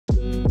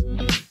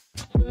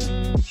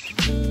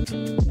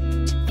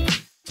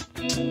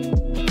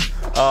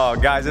Oh,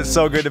 guys, it's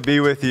so good to be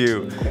with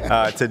you.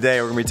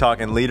 Today, we're going to be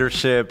talking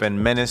leadership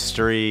and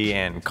ministry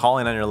and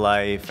calling on your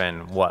life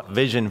and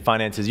vision,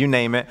 finances, you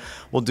name it.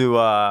 We'll do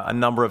a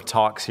number of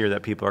talks here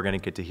that people are going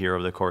to get to hear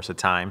over the course of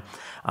time.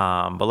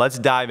 But let's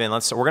dive in.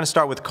 We're going to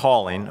start with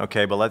calling,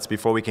 okay? But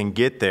before we can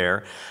get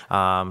there,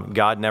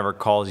 God never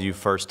calls you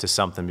first to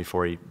something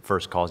before He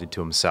first calls you to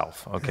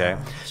Himself, okay?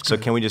 Yeah, so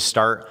can we just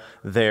start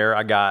there?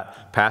 I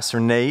got Pastor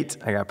Nate,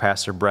 I got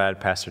Pastor Brad,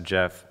 Pastor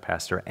Jeff,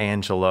 Pastor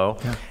Angelo,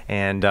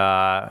 and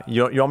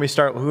you want me to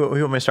start? Who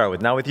want me to start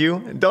with? Now with you?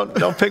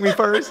 Don't pick me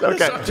first. Okay.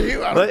 It's up to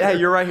you. Hey,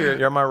 you're right here.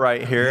 You're on my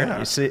right here. Yeah.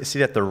 You see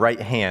that the right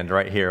hand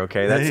right here.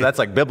 Okay, that's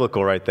like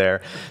biblical right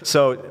there.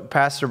 So,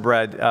 Pastor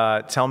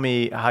Brad, tell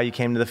me how you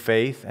came to the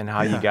faith and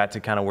how you got to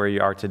kind of where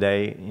you are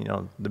today. You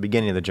know, the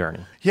beginning of the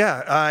journey.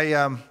 Yeah,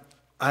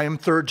 I am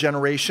third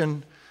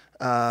generation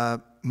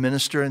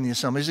minister in the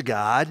Assemblies of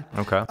God.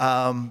 Okay.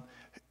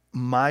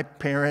 My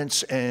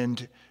parents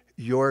and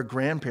your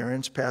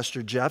grandparents,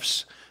 Pastor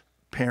Jeff's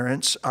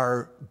parents,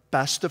 are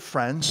best of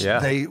friends.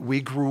 Yeah.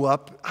 We grew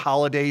up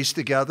holidays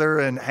together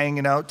and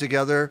hanging out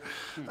together,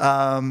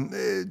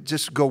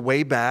 just go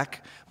way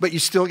back. But you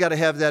still got to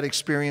have that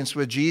experience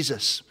with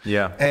Jesus.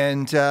 Yeah.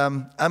 And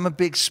I'm a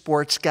big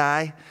sports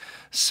guy.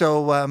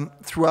 So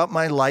throughout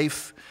my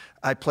life,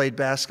 I played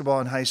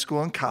basketball in high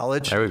school and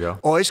college. There we go.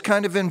 Always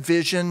kind of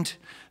envisioned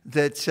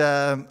that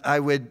I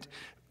would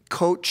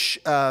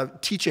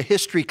teach a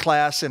history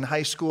class in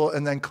high school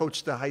and then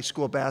coach the high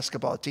school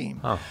basketball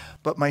team. Oh.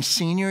 But my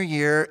senior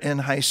year in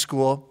high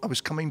school, I was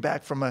coming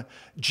back from a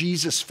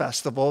Jesus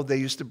festival. They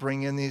used to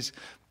bring in these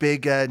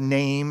big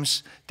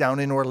names down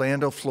in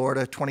Orlando,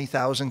 Florida,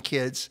 20,000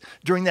 kids.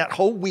 During that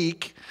whole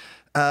week,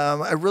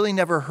 I really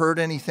never heard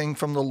anything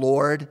from the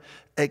Lord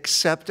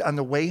except on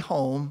the way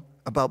home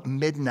about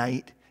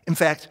midnight. In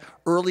fact,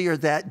 earlier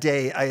that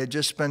day, I had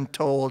just been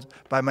told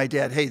by my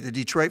dad, hey, the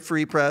Detroit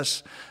Free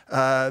Press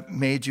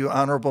made you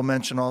honorable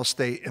mention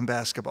All-State in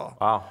basketball.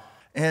 Wow.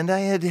 And I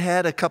had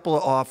had a couple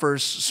of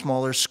offers,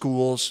 smaller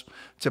schools,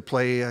 to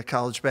play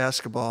college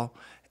basketball.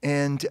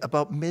 And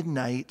about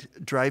midnight,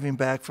 driving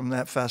back from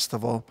that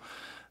festival,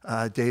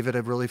 David, I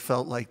really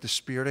felt like the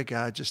Spirit of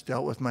God just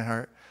dealt with my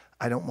heart.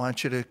 I don't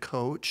want you to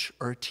coach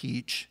or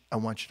teach. I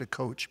want you to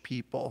coach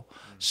people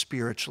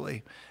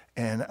spiritually.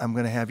 And I'm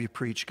going to have you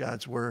preach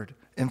God's word.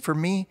 And for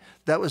me,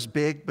 that was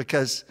big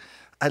because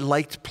I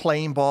liked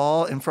playing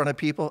ball in front of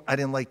people. I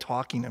didn't like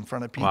talking in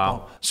front of people.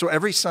 Wow. So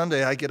every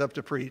Sunday I get up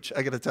to preach.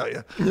 I got to tell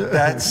you,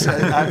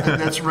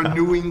 that's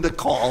renewing the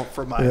call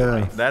for my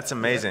life. That's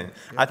amazing.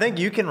 I think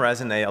you can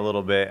resonate a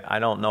little bit. I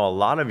don't know a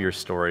lot of your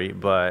story,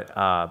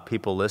 but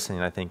people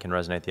listening, I think, can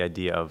resonate. The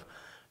idea of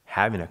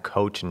having a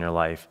coach in your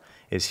life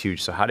is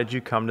huge. So how did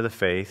you come to the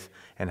faith,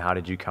 and how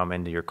did you come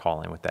into your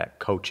calling with that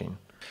coaching?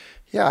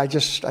 Yeah,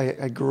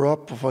 I grew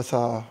up with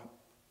a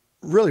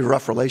really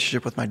rough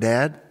relationship with my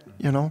dad,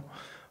 you know.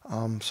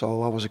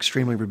 So I was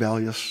extremely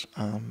rebellious,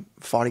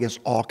 fought against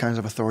all kinds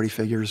of authority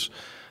figures.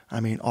 I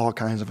mean, all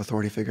kinds of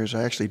authority figures.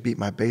 I actually beat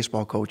my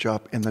baseball coach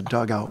up in the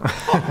dugout.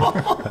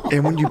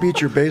 And when you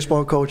beat your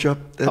baseball coach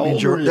up, that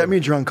means you're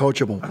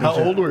uncoachable. How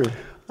old were you?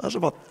 I was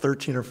about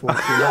 13 or 14.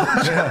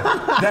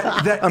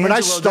 I mean, I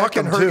stuck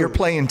him him hurt too. your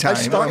playing time. I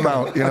stuck him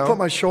out. You know? I put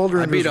my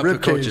shoulder in his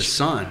rib cage. I beat up the coach's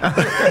son.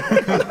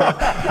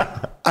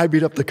 I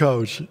beat up the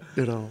coach,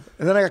 you know.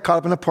 And then I got caught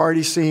up in the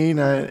party scene,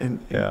 and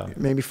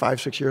maybe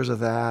 5-6 years of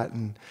that.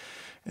 And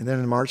then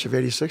in March of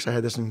 '86, I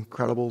had this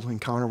incredible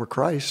encounter with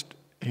Christ,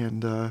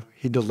 and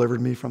He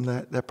delivered me from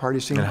that party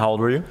scene. And how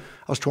old were you?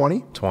 I was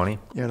 20. 20.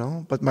 You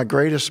know, but my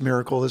greatest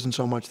miracle isn't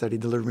so much that He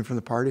delivered me from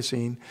the party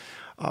scene.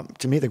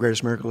 To me, the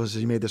greatest miracle is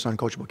He made this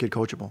uncoachable kid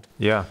coachable.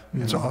 Yeah.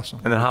 It's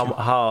awesome. And then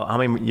how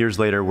many years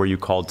later were you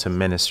called to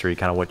ministry,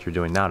 kind of what you're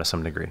doing now to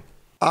some degree?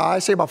 I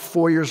say about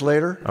 4 years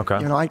later. Okay.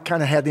 You know, I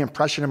kind of had the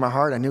impression in my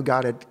heart. I knew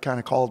God had kind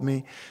of called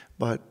me,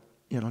 but,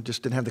 you know,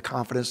 just didn't have the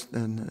confidence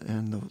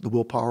and the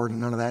willpower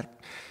and none of that.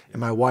 And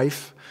my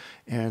wife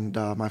and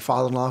my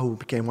father-in-law, who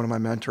became one of my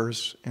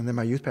mentors, and then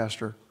my youth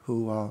pastor,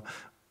 who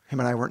him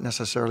and I weren't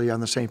necessarily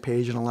on the same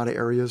page in a lot of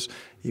areas.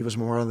 He was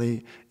more of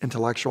the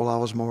intellectual. I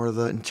was more of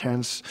the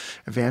intense,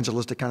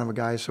 evangelistic kind of a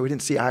guy. So we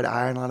didn't see eye to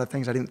eye on a lot of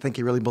things. I didn't think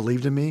he really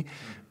believed in me.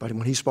 But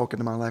when he spoke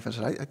into my life and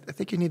said, I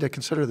think you need to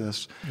consider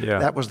this. Yeah.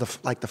 That was the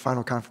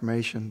final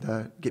confirmation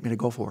to get me to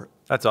go for it.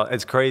 That's all.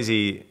 It's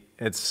crazy.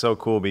 It's so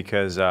cool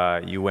because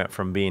you went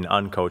from being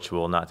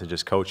uncoachable, not to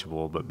just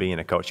coachable, but being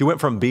a coach. You went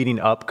from beating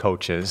up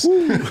coaches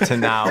to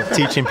now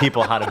teaching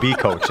people how to be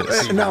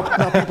coaches. And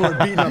now people are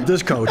beating up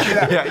this coach.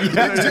 There you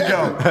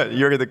go.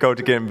 You're the coach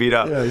getting beat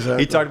up. Yeah,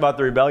 exactly. He talked about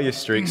the rebellious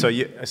streak.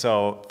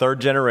 So third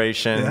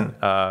generation,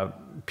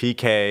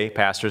 PK,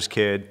 pastor's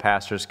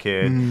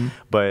kid,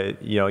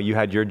 but you know, you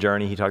had your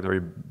journey. He talked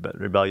about the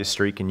rebellious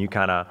streak, and you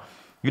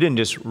didn't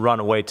just run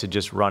away to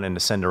just run into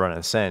sin to run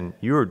into sin.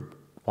 You were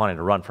wanting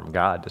to run from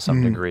God to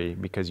some degree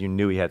because you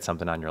knew He had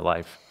something on your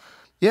life.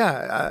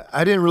 Yeah,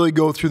 I didn't really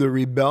go through the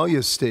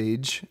rebellious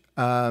stage.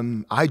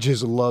 I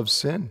just love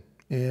sin.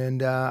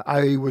 And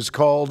I was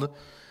called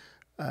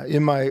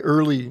in my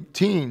early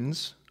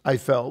teens, I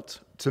felt,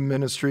 to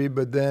ministry,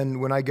 but then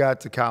when I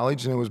got to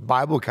college, and it was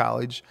Bible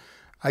college,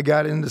 I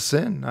got into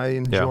sin. I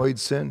enjoyed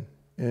sin.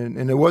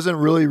 And it wasn't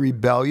really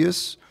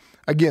rebellious.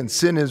 Again,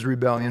 sin is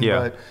rebellion,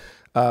 but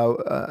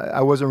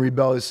I wasn't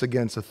rebellious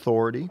against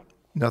authority,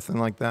 nothing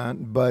like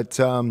that. But,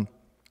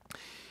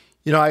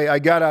 I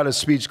got out of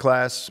speech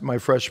class my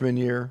freshman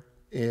year,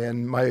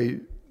 and my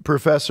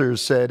professor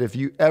said, if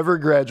you ever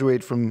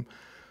graduate from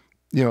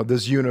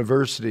this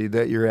university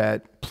that you're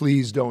at,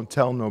 please don't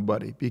tell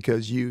nobody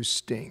because you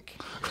stink.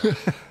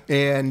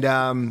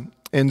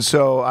 And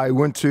so I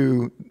went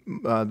to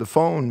the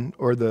phone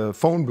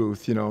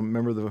booth.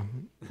 Remember the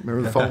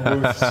phone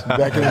booths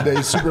back in the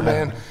day,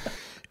 Superman.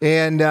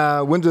 And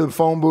went to the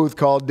phone booth,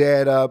 called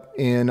Dad up,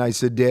 and I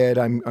said, Dad,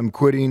 I'm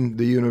quitting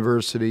the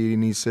university.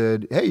 And he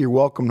said, hey, you're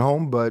welcome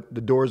home, but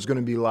the door's going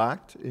to be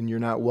locked, and you're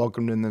not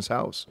welcomed in this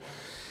house.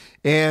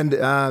 And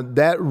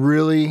that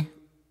really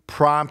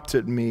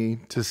prompted me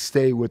to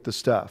stay with the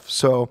stuff.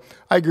 So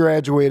I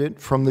graduated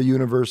from the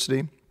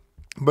university,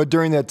 but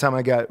during that time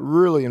I got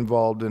really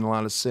involved in a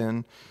lot of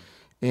sin,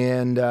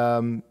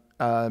 and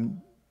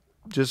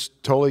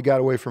just totally got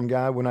away from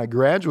God. When I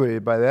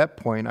graduated, by that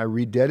point, I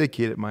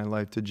rededicated my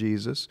life to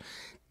Jesus.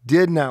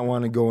 Did not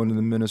want to go into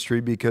the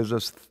ministry because I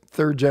was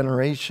third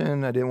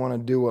generation. I didn't want to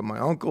do what my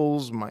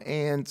uncles, my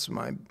aunts,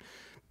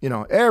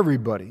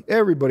 everybody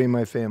in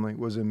my family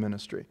was in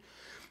ministry.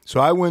 So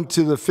I went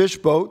to the fish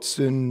boats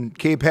in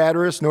Cape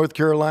Hatteras, North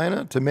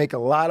Carolina, to make a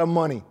lot of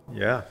money.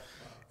 Yeah.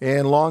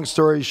 And long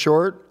story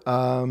short,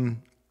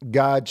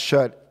 God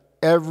shut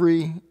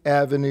every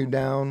avenue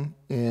down,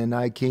 and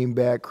I came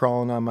back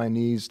crawling on my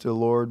knees to the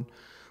Lord.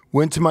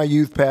 Went to my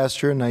youth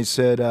pastor, and I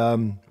said,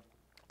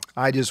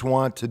 I just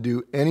want to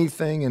do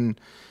anything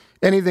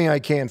I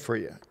can for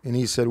you. And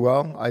he said,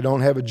 well, I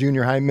don't have a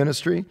junior high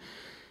ministry,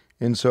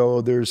 and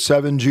so there's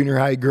 7 junior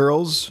high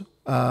girls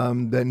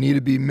that need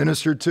to be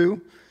ministered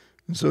to.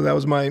 And so that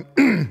was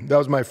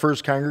my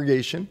first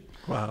congregation.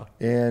 Wow.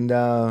 And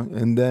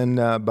then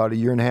about a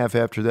year and a half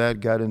after that,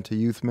 got into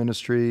youth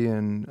ministry,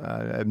 and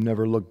I've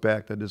never looked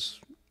back. I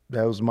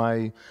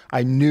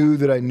knew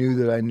that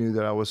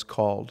I was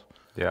called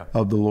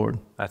of the Lord.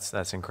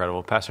 That's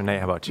incredible. Pastor Nate,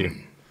 how about you?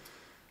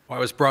 Well,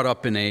 I was brought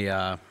up in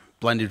a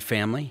blended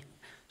family.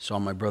 So all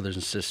my brothers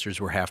and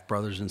sisters were half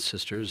brothers and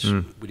sisters.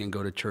 We didn't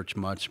go to church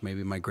much.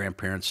 Maybe my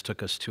grandparents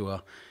took us to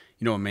a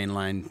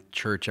mainline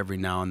church every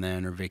now and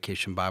then, or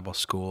Vacation Bible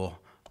School.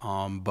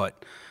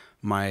 But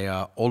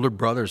my older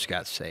brothers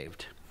got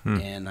saved,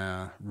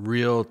 and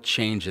real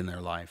change in their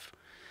life.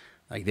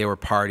 Like, they were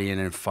partying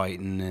and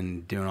fighting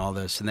and doing all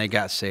this, and they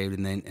got saved.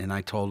 And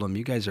I told them,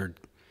 you guys are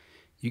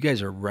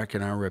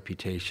wrecking our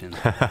reputation.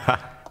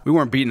 We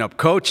weren't beating up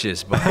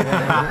coaches, but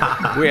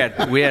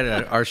we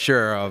had our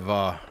share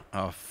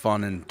of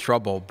fun and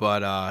trouble.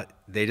 But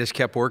they just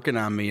kept working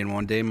on me. And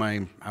one day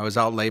I was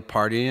out late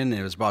partying.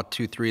 It was about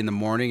 2, 3 in the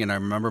morning, and I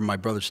remember my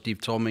brother Steve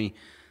told me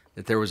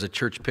that there was a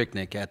church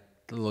picnic at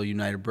the little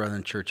United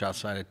Brethren church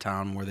outside of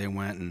town where they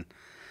went, and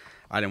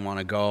I didn't want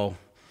to go.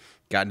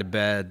 Got into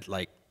bed,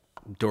 like,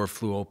 door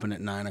flew open at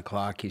 9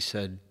 o'clock. He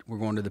said, we're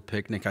going to the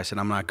picnic. I said,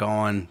 I'm not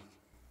going.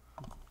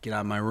 Get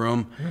out of my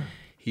room.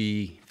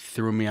 He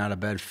threw me out of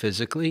bed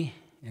physically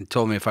and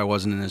told me if I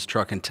wasn't in his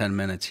truck in 10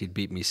 minutes, he'd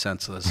beat me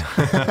senseless.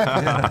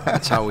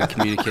 That's how we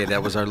communicated.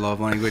 That was our love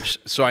language.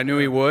 So I knew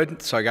he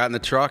would. So I got in the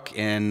truck,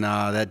 and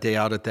that day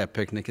out at that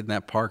picnic in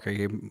that park,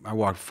 I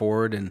walked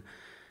forward and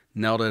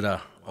knelt at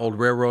a old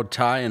railroad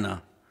tie in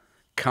a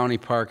county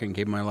park and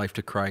gave my life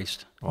to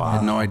Christ. Wow. I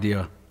had no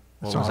idea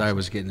what I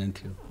was getting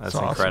into. That's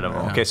incredible.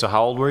 Awesome. Okay, so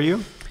how old were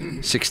you?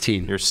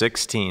 16. You're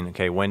 16.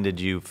 Okay, when did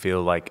you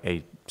feel like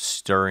a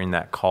stirring,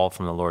 that call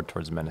from the Lord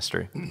towards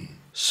ministry?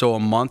 So a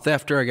month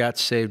after I got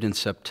saved in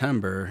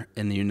September,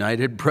 in the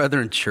United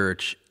Brethren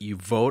Church, you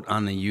vote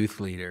on the youth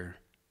leader,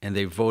 and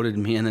they voted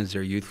me in as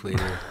their youth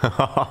leader.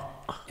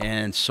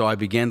 And so I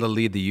began to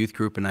lead the youth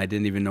group, and I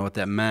didn't even know what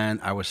that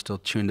meant. I was still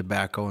chewing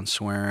tobacco and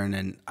swearing,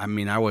 and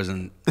I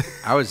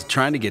was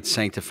trying to get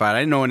sanctified. I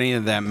didn't know what any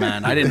of that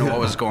meant. I didn't know what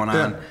was going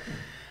on.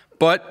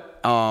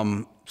 But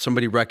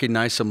somebody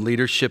recognized some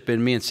leadership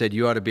in me and said,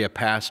 you ought to be a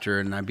pastor,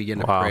 and I began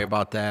to pray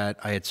about that.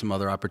 I had some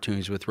other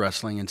opportunities with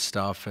wrestling and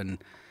stuff,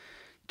 and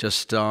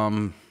just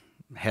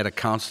had a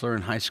counselor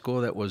in high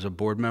school that was a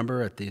board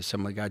member at the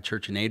Assembly of God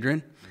Church in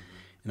Adrian.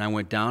 And I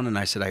went down and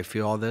I said, I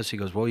feel all this. He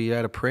goes, well, you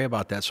got to pray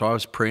about that. So I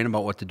was praying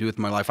about what to do with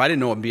my life. I didn't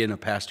know what being a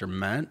pastor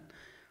meant.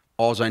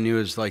 All I knew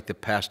is, like, the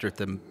pastor at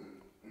the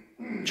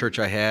church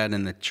I had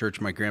and the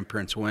church my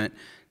grandparents went,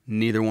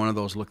 neither one of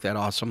those looked that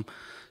awesome.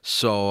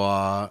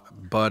 So,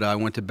 but I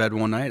went to bed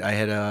one night. I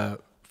had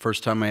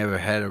first time I ever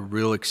had a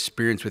real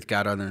experience with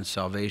God other than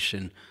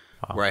salvation,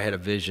 where I had a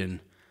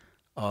vision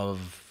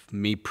of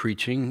me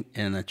preaching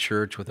in a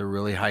church with a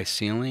really high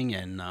ceiling,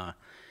 and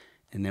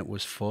it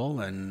was full.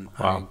 And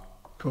I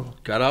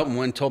got up and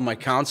went and told my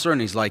counselor, and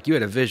he's like, you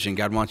had a vision.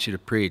 God wants you to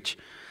preach.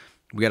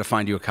 We got to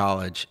find you a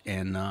college.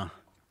 And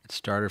it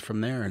started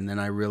from there. And then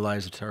I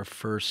realized our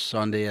first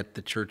Sunday at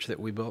the church that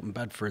we built in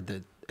Bedford,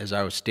 that as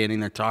I was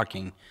standing there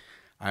talking,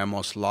 I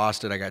almost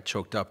lost it. I got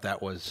choked up.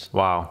 That was,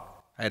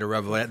 I I had a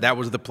revelation. That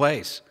was the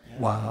place.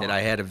 Wow. That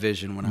I had a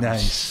vision when I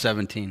was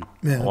 17.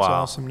 Yeah, that's Wow,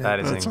 awesome. Nate. that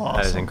is That's that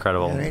is awesome.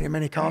 incredible. There ain't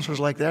many counselors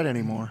like that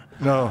anymore.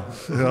 No.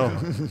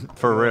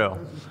 For real.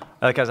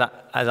 Like as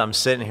I'm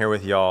sitting here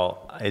with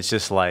y'all, it's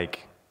just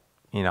like,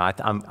 you know,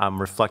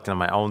 I'm reflecting on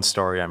my own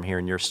story. I'm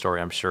hearing your story.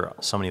 I'm sure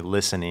somebody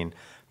listening,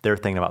 they're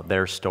thinking about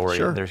their story.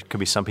 Sure. There could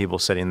be some people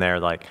sitting there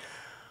like,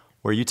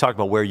 where you talk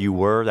about where you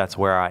were, that's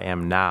where I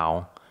am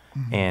now.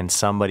 Mm-hmm. And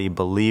somebody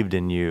believed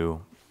in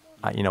you.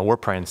 You know, we're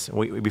praying.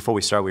 Before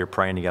we started, we were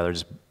praying together.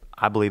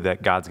 I believe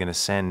that God's going to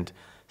send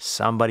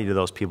somebody to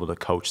those people to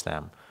coach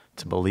them,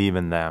 to believe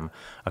in them,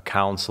 a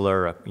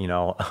counselor, a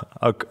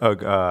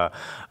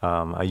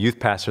youth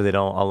pastor they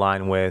don't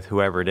align with,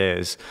 whoever it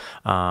is.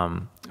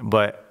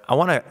 But I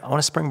want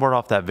to springboard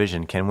off that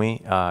vision. Can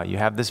we? You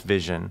have this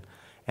vision,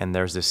 and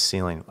there's this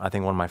ceiling. I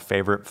think one of my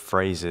favorite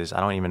phrases. I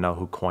don't even know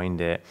who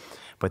coined it,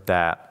 but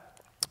that,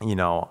 you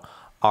know,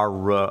 our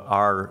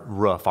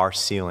roof, our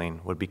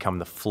ceiling would become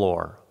the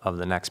floor of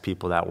the next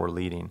people that we're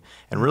leading.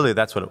 And really,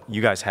 that's what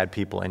you guys had,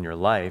 people in your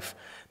life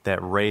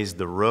that raised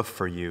the roof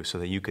for you so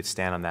that you could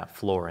stand on that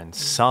floor in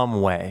some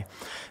way.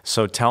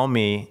 So tell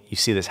me, you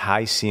see this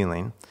high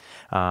ceiling.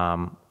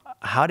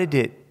 How did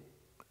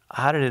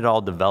it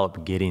all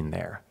develop getting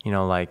there? You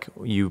know, like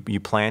you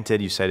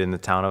planted, you said in the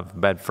town of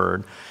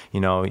Bedford, you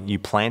know, you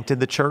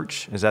planted the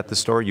church. Is that the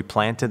story? You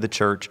planted the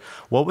church.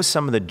 What was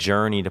some of the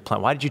journey to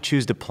plant? Why did you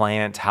choose to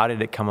plant? How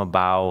did it come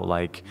about?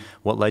 Like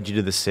what led you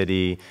to the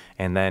city?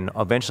 And then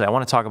eventually I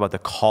want to talk about the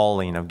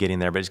calling of getting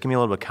there, but just give me a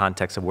little bit of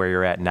context of where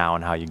you're at now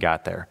and how you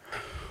got there.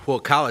 Well,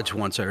 at college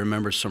once, I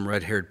remember some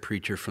red-haired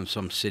preacher from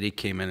some city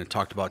came in and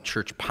talked about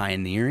church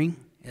pioneering,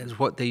 is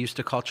what they used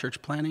to call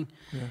church planting.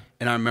 Yeah.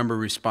 And I remember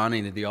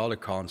responding to the altar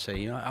call and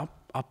saying, you know,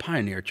 I'll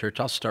pioneer a church.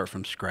 I'll start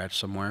from scratch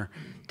somewhere.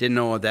 Didn't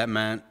know what that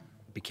meant.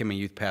 Became a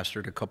youth pastor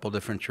at a couple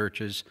different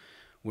churches.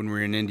 When we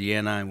were in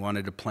Indiana, I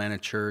wanted to plant a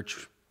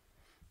church.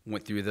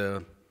 Went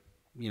through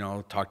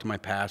talked to my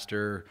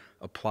pastor,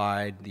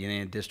 applied. The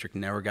Indiana district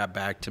never got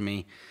back to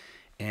me.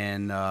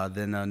 And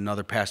then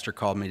another pastor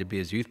called me to be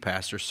his youth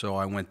pastor, so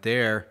I went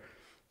there.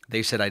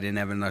 They said I didn't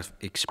have enough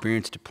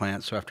experience to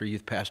plant, so after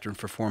youth pastoring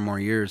for 4 more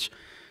years,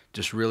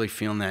 just really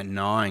feeling that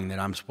gnawing that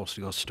I'm supposed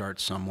to go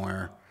start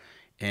somewhere.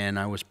 And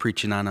I was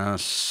preaching on a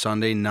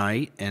Sunday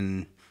night,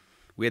 and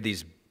we had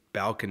these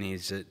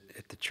balconies at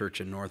the church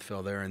in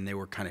Northville there, and they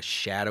were kind of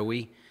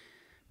shadowy.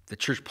 The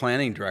church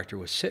planning director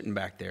was sitting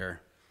back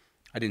there.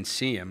 I didn't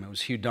see him. It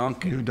was Hugh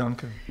Duncan. Hugh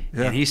Duncan.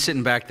 Yeah. And he's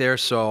sitting back there,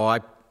 so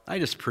I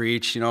just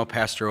preached, you know,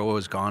 Pastor O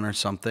was gone or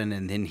something,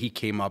 and then he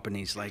came up and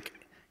he's like,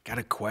 got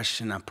a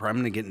question. I'm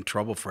probably going to get in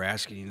trouble for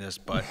asking you this,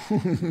 but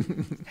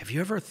have you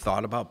ever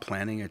thought about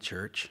planting a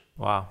church?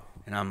 Wow.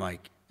 And I'm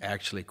like,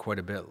 actually quite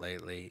a bit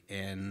lately.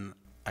 And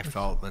I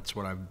felt that's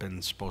what I've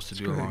been supposed to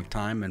do a long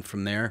time. And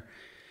from there,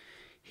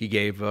 he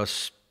gave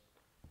us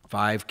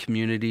 5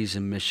 communities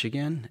in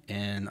Michigan.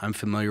 And I'm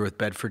familiar with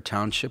Bedford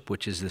Township,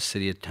 which is the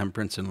city of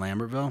Temperance in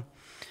Lambertville,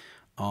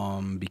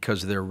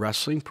 because of their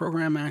wrestling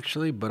program,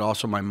 actually. But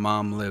also my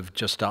mom lived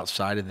just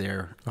outside of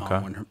there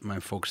when my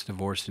folks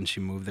divorced and she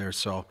moved there.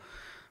 So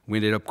we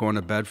ended up going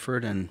to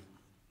Bedford and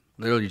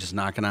literally just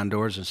knocking on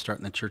doors and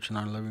starting the church in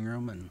our living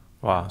room. And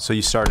wow. So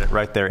you started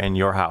right there in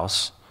your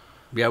house.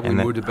 yeah, we And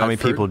then moved to Bedford. how many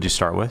people did you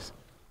start with?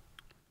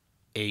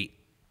 8.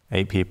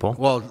 8 people.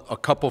 Well, a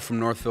couple from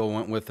Northville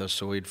went with us,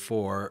 so we had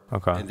 4.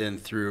 Okay. And then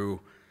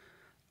through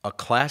a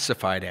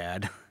classified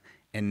ad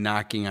and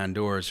knocking on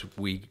doors,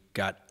 we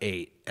got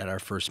 8 at our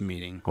first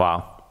meeting.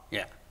 Wow.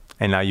 Yeah.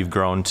 And now you've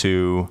grown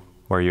to,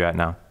 where are you at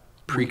now?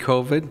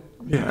 Pre-COVID,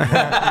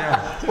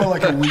 Well,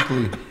 like a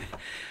weekly.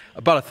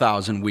 about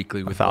 1,000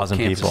 weekly with 1,000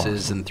 both people.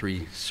 campuses and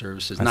 3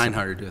 services,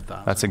 900 to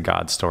 1,000. That's a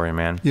God story,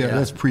 man. Yeah,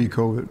 that's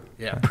pre-COVID.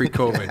 Yeah,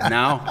 pre-COVID.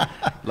 Now,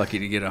 lucky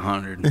to get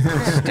 100.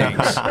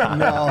 Stinks.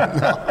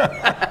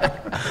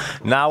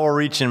 Now we're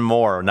reaching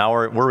more. Now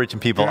we're reaching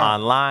people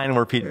online.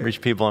 We're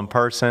reaching people in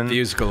person.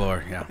 Views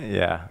galore, yeah.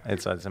 Yeah,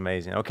 it's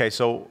amazing. Okay,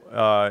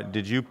 so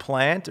did you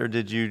plant or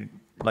did you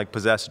like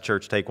possess a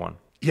church, take one?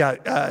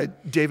 Yeah,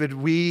 David,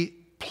 we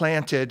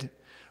planted,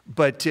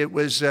 but there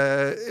was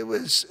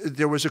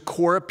a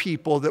core of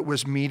people that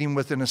was meeting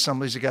with an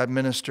Assemblies of God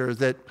minister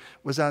that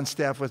was on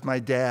staff with my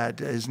dad.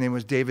 His name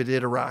was David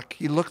Idarock.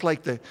 He looked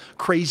like the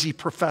crazy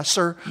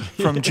professor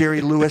from Jerry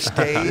Lewis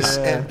days,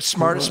 and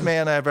smartest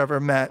man I've ever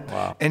met.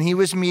 Wow. And he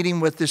was meeting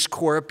with this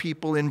core of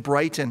people in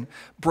Brighton.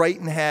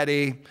 Brighton had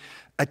a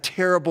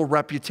terrible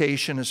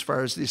reputation as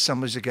far as the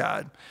Assemblies of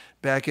God.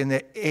 Back in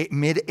the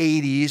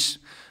mid-'80s,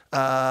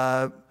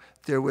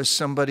 there was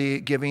somebody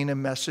giving a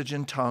message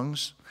in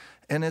tongues.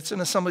 And it's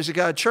an Assemblies of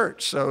God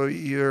church, so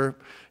you're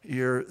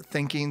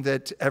thinking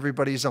that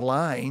everybody's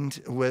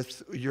aligned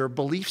with your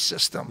belief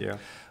system. Yeah.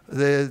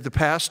 The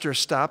pastor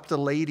stopped the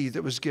lady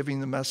that was giving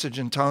the message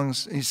in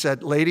tongues. He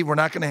said, "Lady, we're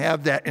not going to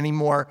have that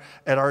anymore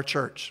at our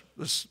church."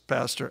 This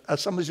pastor,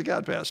 Assemblies of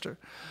God pastor.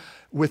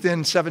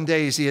 Within 7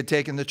 days, he had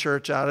taken the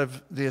church out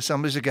of the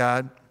Assemblies of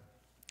God,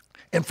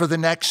 and for the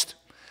next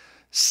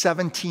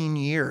 17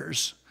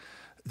 years,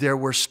 there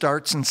were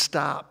starts and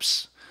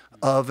stops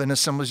of an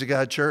Assemblies of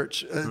God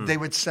church. They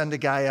would send a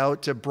guy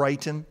out to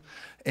Brighton,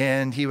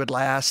 and he would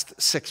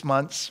last 6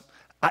 months.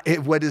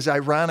 What is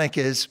ironic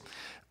is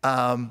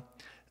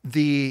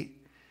the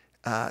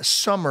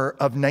summer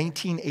of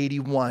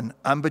 1981,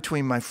 I'm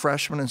between my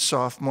freshman and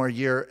sophomore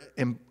year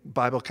in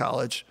Bible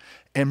college,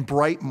 and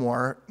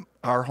Brightmoor,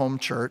 our home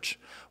church,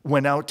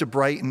 went out to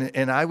Brighton,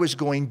 and I was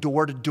going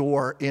door to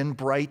door in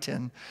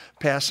Brighton,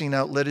 passing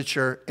out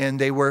literature, and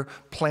they were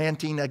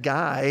planting a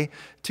guy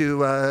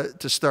to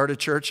start a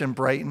church in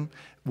Brighton.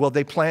 Well,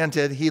 they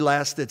planted. He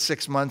lasted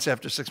 6 months.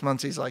 After 6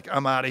 months, he's like,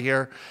 I'm out of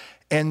here.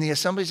 And the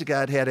Assemblies of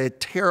God had a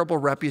terrible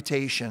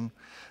reputation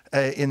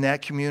in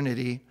that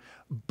community,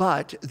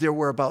 but there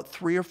were about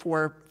 3 or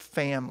 4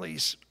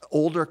 families,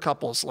 older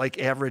couples, like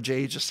average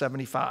age of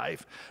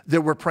 75,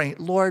 that were praying,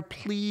 Lord,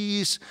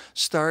 please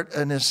start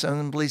an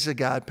Assemblies of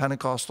God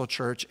Pentecostal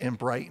church in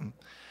Brighton.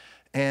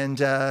 And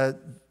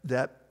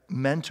that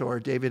mentor,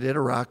 David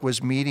Iterock,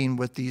 was meeting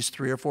with these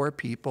 3 or 4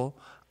 people.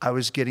 I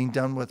was getting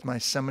done with my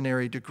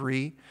seminary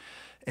degree.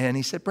 And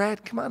he said,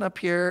 Brad, come on up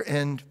here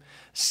and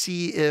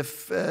see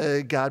if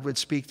God would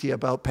speak to you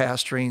about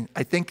pastoring.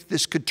 I think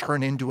this could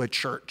turn into a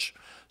church.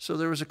 So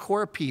there was a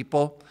core of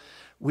people.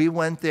 We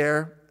went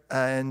there,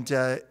 and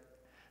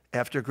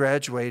after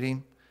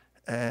graduating,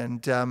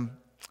 and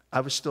I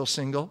was still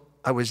single.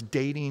 I was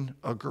dating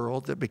a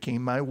girl that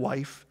became my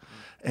wife.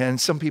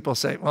 And some people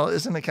say, well,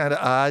 isn't it kind of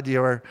odd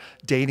you're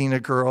dating a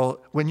girl?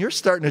 When you're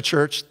starting a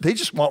church, they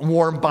just want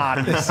warm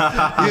bodies.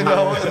 You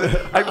know,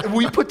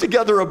 we put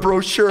together a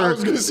brochure. I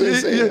was going to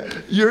say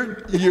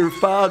your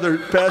father,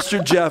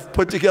 Pastor Jeff,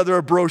 put together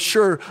a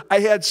brochure. I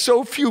had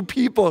so few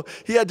people,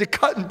 he had to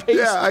cut and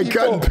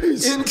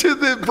paste into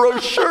the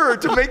brochure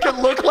to make it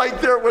look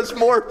like there was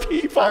more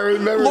people. I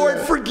remember Lord,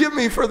 that. forgive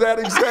me for that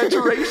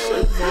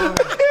exaggeration.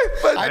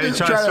 But I didn't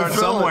Try to start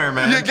somewhere,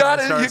 man. you got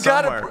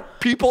to.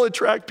 People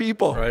attract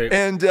people. Right.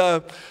 And,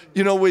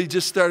 you know, we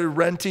just started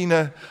renting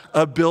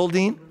a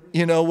building,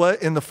 you know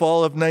what, in the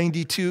fall of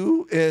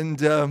 92, and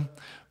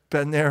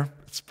been there.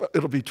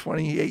 It'll be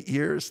 28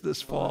 years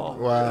this fall.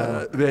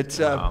 Wow.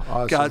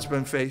 Awesome. God's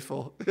been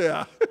faithful.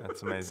 Yeah.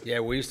 That's amazing. Yeah,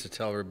 we used to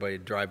tell everybody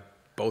to drive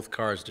both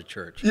cars to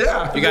church.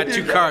 Yeah. If you got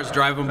 2 cars,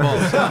 drive them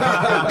both.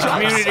 The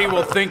community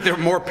will think there are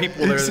more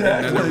people there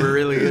than there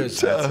really is.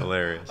 That's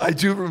hilarious. I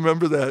do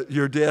remember that.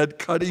 Your dad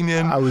cutting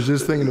in. I was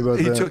just thinking about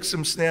He that. took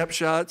some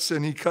snapshots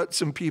and he cut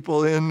some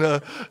people in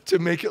to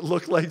make it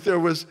look like there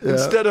was,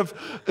 instead of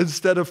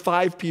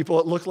 5 people,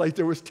 it looked like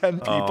there was 10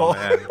 people.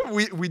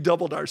 we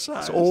doubled our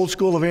size. Old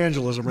school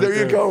evangelism right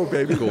There you go,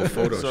 baby. Cool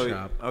So,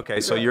 Photoshop.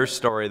 okay, so your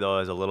story, though,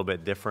 is a little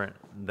bit different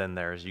than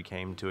theirs. You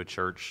came to a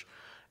church,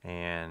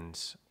 and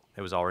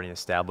it was already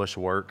established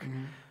work.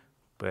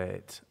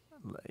 But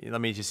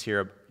let me just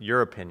hear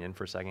your opinion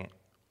for a second.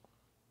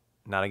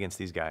 Not against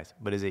these guys,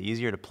 but is it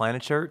easier to plant a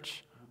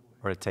church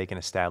or to take an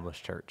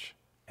established church?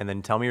 And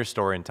then tell me your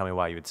story and tell me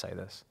why you would say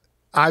this.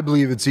 I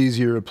believe it's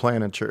easier to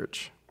plant a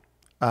church.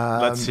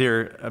 Let's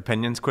hear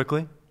opinions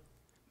quickly.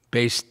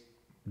 Based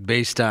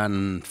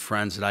on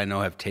friends that I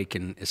know have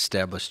taken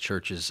established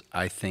churches,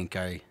 I think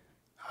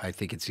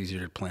it's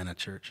easier to plant a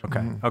church.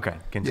 Okay, okay,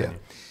 continue.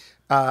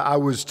 I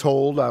was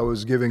told I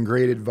was given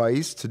great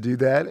advice to do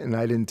that, and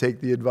I didn't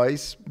take the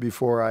advice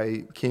before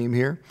I came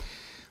here.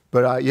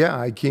 But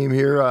I came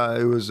here.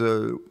 It was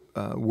a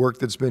work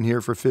that's been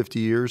here for 50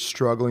 years,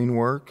 struggling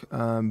work.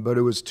 But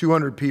it was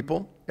 200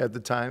 people at the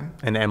time.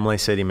 In Emily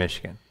City,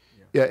 Michigan.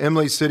 Yeah,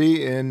 Emily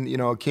City, and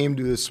came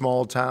to this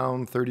small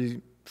town,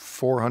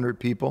 3,400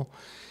 people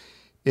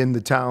in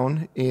the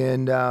town,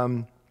 and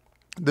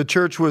the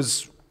church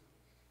was,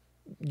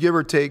 give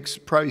or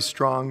take, probably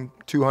strong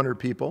 200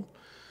 people.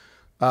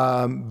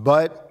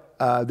 But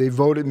they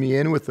voted me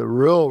in with a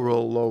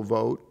real low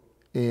vote,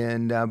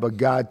 and but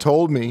God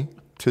told me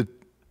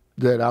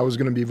that I was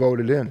going to be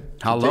voted in.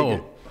 How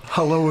low?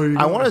 How low are you?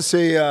 I want to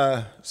say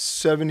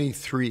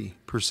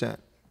 73%.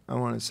 I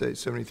want to say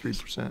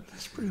 73%.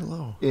 That's pretty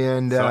low.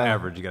 And So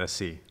average, you got a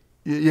C.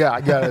 yeah,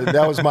 I got it.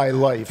 That was my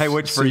life. Hey,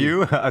 which for C.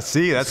 you? A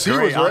C, that's C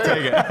great. was I'll rare.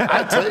 take it.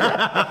 I'd take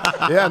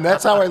it. Yeah, and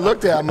that's how I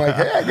looked at it. I'm like,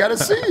 hey, I got a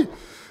C.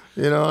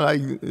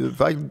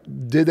 If I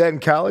did that in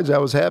college, I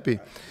was happy.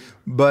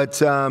 But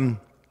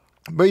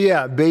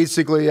yeah,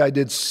 basically, I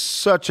did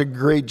such a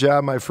great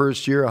job my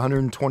first year.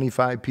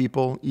 125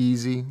 people,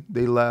 easy.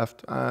 They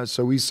left.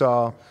 So we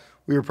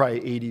were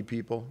probably 80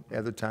 people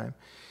at the time.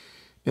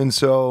 And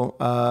so,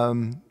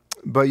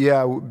 but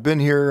yeah, been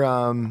here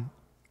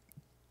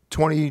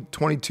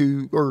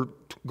 22 or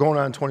going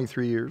on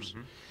 23 years.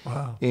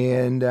 Wow.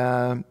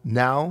 And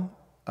now,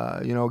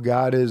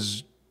 God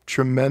has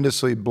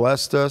tremendously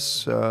blessed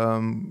us.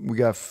 We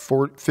got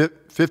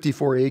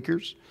 54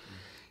 acres.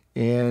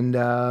 And,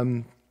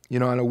 on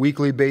a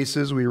weekly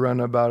basis, we run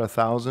about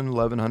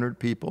 1,100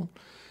 people.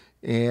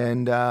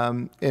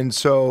 And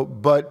so,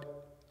 but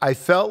I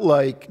felt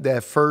like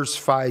that first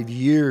 5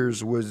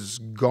 years was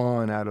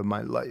gone out of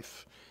my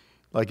life.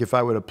 Like if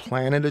I would have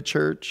planted a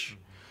church,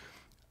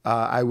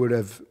 I would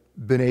have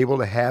been able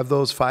to have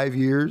those 5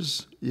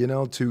 years,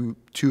 to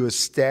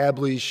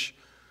establish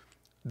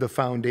the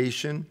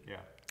foundation. Yeah.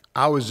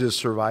 I was just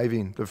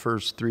surviving the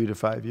first 3 to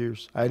 5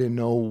 years. I didn't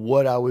know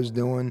what I was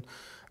doing.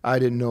 I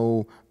did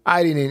not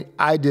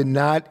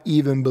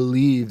even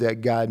believe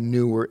that God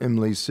knew where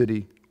Imlay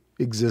City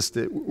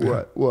existed,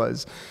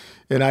 was.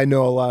 And I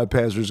know a lot of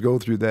pastors go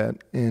through that.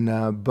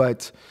 And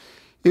but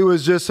it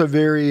was just a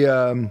very,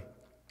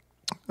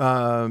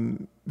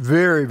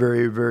 very,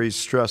 very, very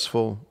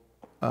stressful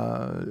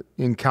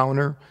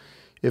encounter.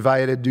 If I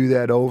had to do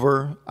that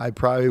over, I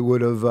probably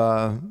would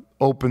have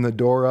opened the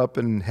door up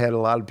and had a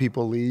lot of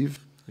people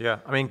leave. Yeah,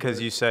 I mean,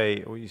 because you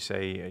say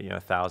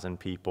 1,000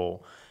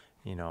 people,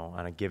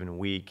 on a given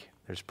week.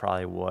 There's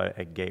probably what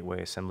at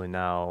Gateway Assembly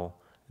now,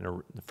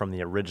 from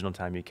the original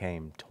time you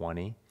came,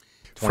 20.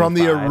 25? From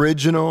the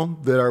original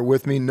that are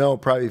with me, no,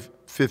 probably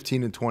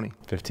 15 to 20.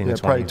 15 to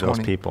 20 of those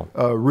people.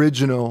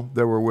 Original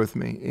that were with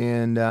me.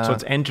 And so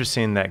it's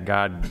interesting that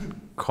God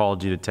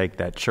called you to take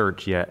that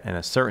church, yet in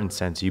a certain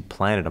sense, you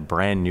planted a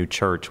brand new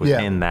church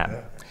within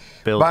that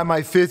building. By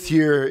my 5th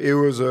year, it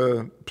was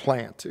a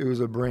plant. It was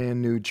a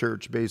brand new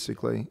church,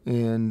 basically.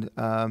 And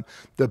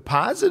the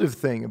positive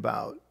thing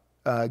about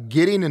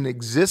getting an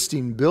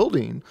existing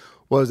building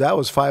was that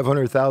was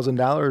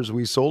 $500,000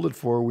 we sold it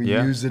for. We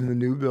used it in the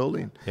new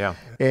building. Yeah.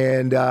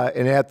 And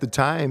at the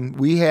time,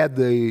 we had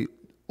the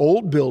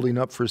old building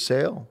up for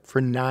sale for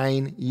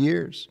 9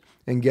 years.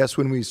 And guess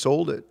when we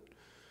sold it?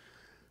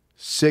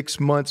 6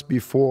 months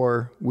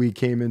before we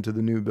came into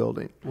the new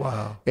building.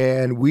 Wow.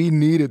 And we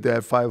needed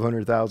that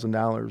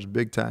 $500,000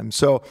 big time.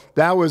 So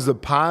that was the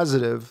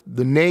positive.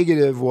 The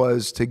negative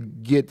was to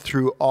get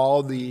through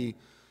all the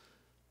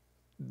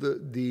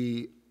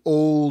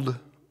old,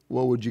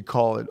 what would you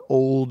call it?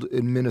 Old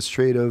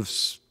administrative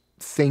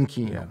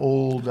thinking.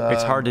 Old.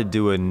 It's hard to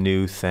do a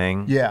new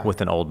thing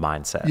with an old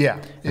mindset. Yeah.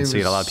 And so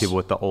you get a lot of people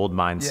with the old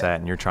mindset,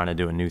 and you're trying to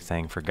do a new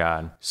thing for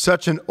God.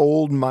 Such an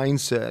old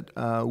mindset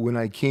when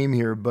I came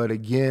here, but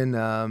again,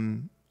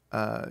 and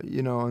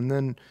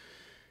then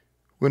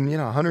when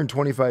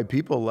 125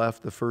 people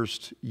left the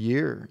first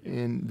year,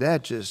 and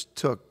that just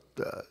took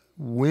the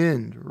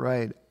wind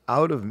right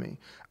out of me.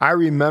 I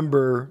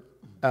remember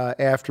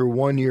after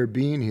 1 year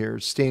being here,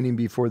 standing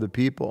before the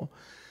people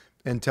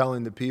and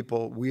telling the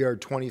people, we are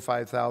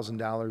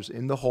 $25,000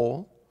 in the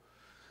hole.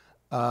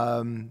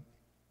 And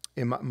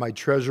my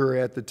treasurer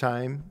at the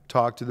time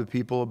talked to the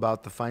people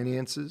about the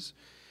finances.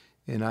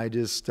 And I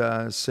just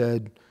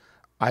said,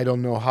 I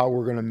don't know how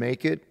we're going to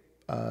make it.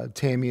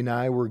 Tammy and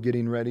I were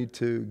getting ready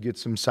to get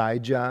some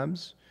side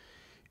jobs.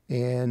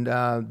 And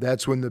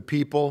that's when the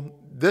people,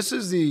 this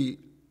is the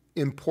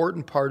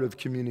important part of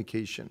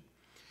communication.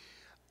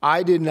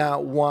 I did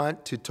not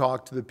want to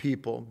talk to the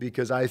people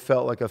because I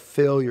felt like a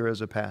failure as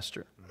a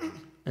pastor.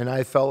 And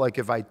I felt like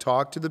if I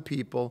talk to the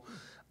people,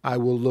 I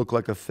will look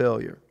like a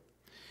failure.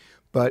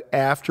 But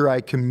after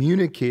I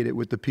communicated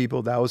with the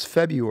people, that was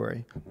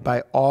February.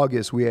 By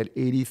August, we had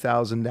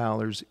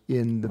 $80,000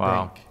 in the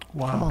bank.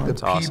 Wow.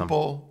 That's The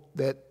people,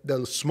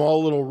 the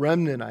small little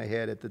remnant I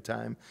had at the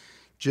time,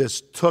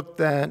 just took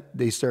that.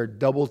 They started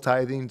double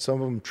tithing,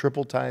 some of them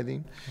triple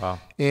tithing.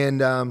 Wow.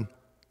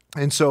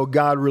 And so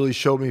God really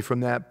showed me from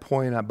that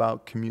point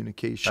about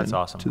communication. That's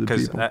awesome. To the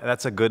Because people.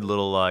 that's a good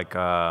little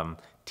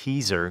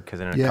teaser,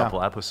 because in a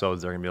couple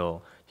episodes, they're going to be able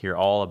to hear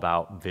all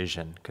about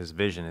vision, because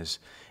vision is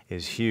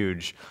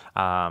huge.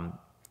 Man,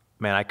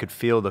 I could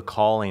feel the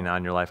calling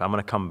on your life. I'm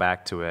going to come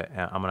back to it.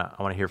 And I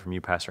want to hear from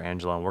you, Pastor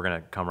Angelo, and we're going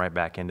to come right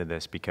back into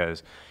this,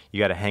 because you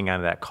got to hang on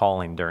to that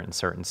calling during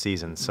certain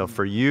seasons. So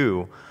for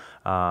you,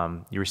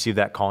 you received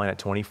that calling at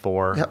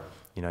 24. Yep.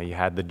 You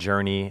had the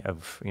journey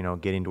of,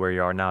 getting to where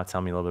you are now.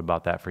 Tell me a little bit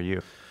about that for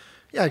you.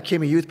 Yeah, I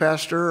became a youth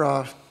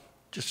pastor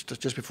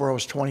just before I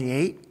was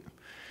 28,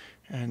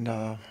 and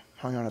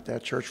hung on at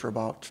that church for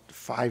about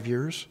 5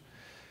 years.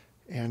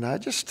 And I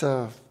just,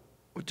 there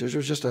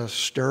was just a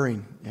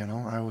stirring,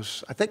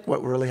 I think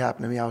what really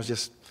happened to me, I was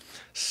just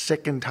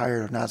sick and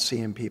tired of not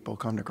seeing people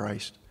come to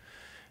Christ.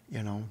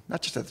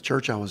 Not just at the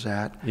church I was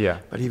at,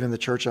 but even the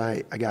church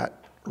I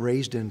got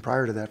raised in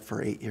prior to that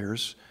for 8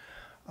 years.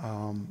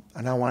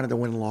 And I wanted to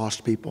win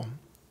lost people.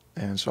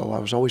 And so I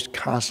was always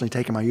constantly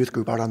taking my youth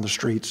group out on the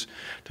streets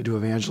to do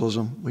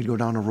evangelism. We'd go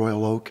down to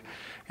Royal Oak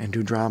and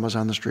do dramas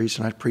on the streets,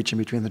 and I'd preach in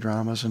between the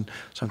dramas, and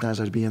sometimes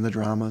I'd be in the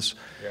dramas.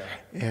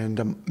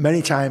 And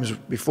many times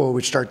before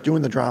we'd start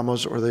doing the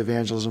dramas or the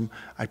evangelism,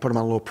 I'd put them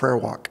on a little prayer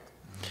walk.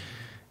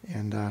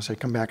 And say,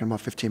 come back in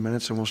about 15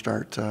 minutes and we'll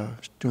start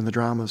doing the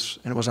dramas.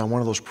 And it was on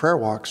one of those prayer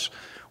walks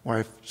where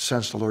I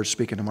sensed the Lord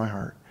speaking to my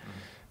heart.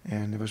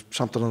 And it was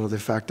something under the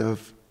effect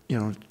of,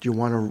 do you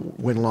want to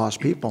win lost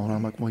people? And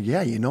I'm like, well,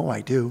 yeah,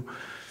 I do.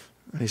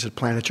 And he said,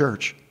 plant a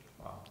church,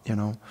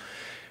 And,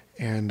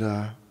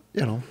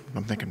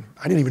 I'm thinking,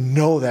 I didn't even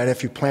know that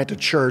if you plant a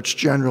church,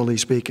 generally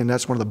speaking,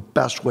 that's one of the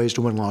best ways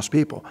to win lost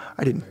people.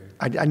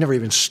 I never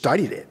even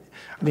studied it.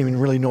 I didn't even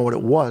really know what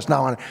it was.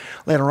 Now,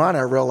 later on,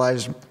 I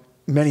realized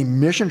many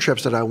mission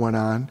trips that I went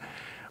on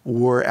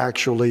were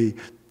actually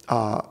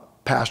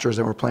pastors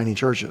that were planting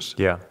churches.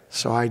 Yeah.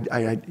 So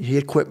he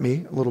equipped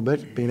me a little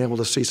bit, being able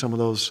to see some of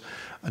those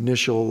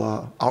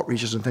initial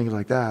outreaches and things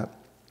like that.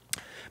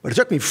 But it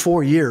took me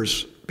 4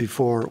 years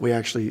before we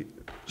actually,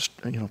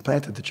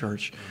 planted the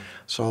church.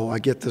 So I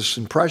get this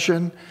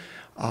impression.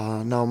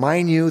 Now,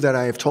 mind you that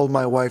I have told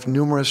my wife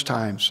numerous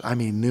times,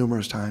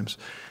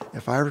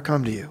 if I ever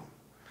come to you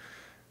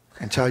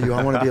and tell you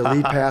I want to be a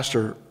lead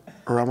pastor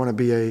or I want to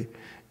be a,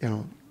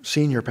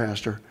 senior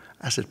pastor,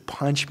 I said,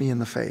 punch me in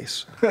the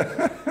face.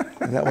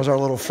 And that was our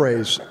little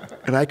phrase.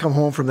 And I come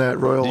home from that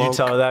Royal Did you Oak.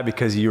 tell her that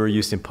because you were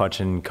used to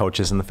punching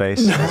coaches in the face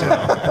as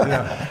well?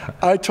 Yeah.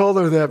 I told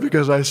her that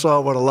because I saw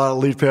what a lot of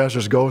lead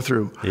pastors go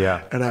through.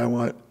 Yeah. And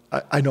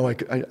I know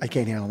I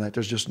can't handle that.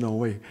 There's just no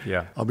way.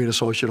 Yeah. I'll be an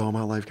associate all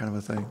my life kind of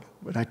a thing.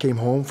 But I came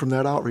home from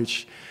that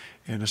outreach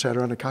and I sat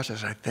around the couch. I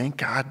said, I think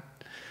God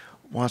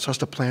wants us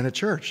to plant a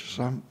church.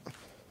 So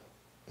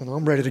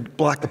I'm ready to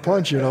block the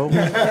punch,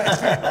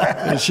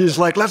 And she's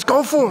like, let's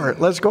go for it.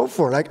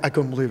 I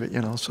couldn't believe it,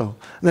 So and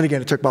then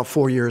again, it took about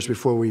 4 years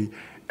before we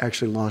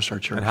actually launched our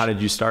church. And how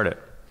did you start it?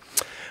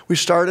 We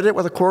started it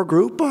with a core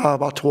group,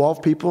 about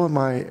 12 people in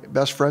my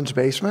best friend's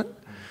basement.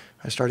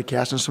 I started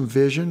casting some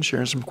vision,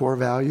 sharing some core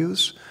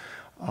values.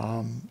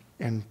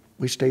 And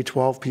we stayed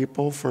 12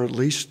 people for at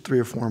least 3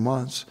 or 4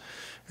 months.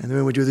 And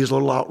then we do these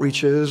little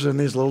outreaches and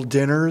these little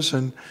dinners.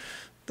 And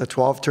the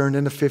 12 turned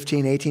into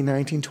 15, 18,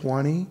 19,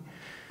 20.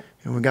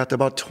 And we got to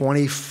about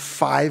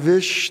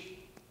 25-ish.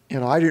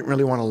 I didn't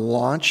really want to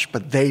launch,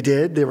 but they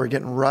did. They were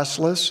getting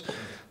restless.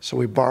 So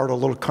we borrowed a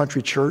little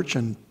country church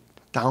in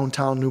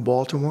downtown New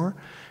Baltimore.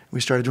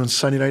 We started doing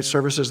Sunday night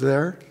services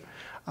there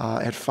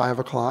at 5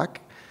 o'clock.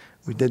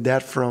 We did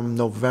that from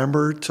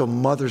November till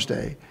Mother's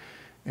Day.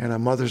 And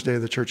on Mother's Day,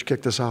 the church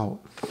kicked us out.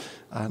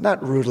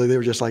 Not rudely, they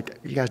were just like,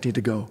 you guys need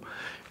to go.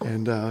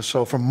 And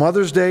so from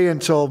Mother's Day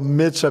until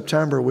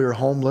mid-September, we were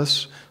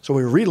homeless. So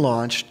we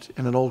relaunched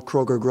in an old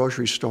Kroger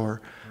grocery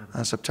store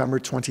on September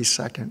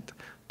 22nd,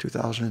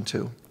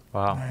 2002.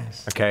 Wow.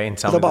 Nice. Okay, and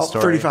tell With me the about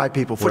story. 35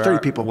 people, 30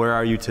 people. Where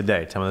are you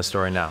today? Tell me the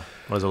story now.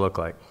 What does it look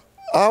like?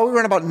 We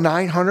run about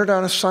 900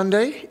 on a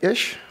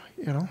Sunday-ish,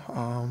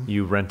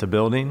 You rent a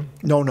building?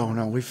 No.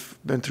 We've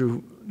been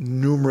through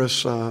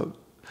numerous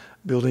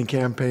building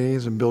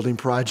campaigns and building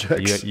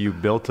projects. You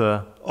built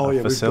a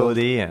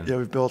facility?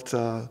 We've built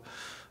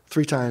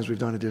 3 times. We've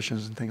done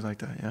additions and things like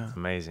that, yeah.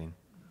 Amazing.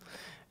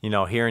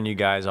 Hearing you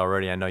guys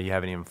already, I know you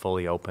haven't even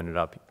fully opened it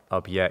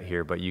up yet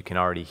here, but you can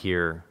already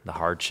hear the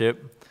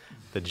hardship,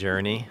 the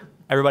journey.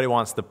 Everybody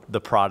wants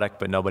the product,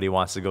 but nobody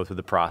wants to go through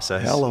the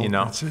process.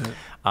 That's it.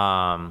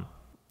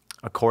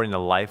 According to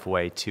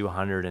Lifeway,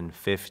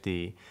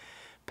 250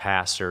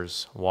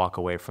 pastors walk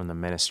away from the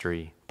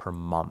ministry per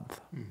month.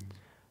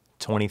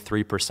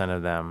 23%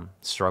 of them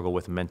struggle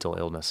with mental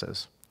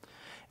illnesses.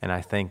 And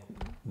I think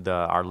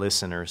our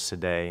listeners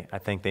today, I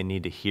think they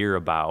need to hear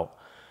about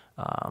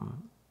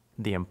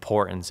the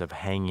importance of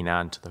hanging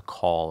on to the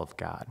call of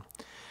God.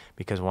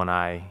 Because when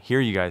I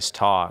hear you guys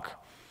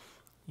talk,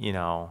 you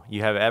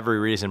have every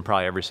reason,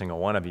 probably every single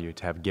one of you,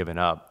 to have given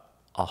up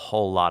a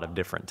whole lot of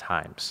different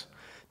times.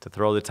 To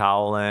throw the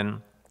towel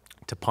in,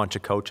 to punch a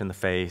coach in the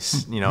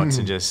face,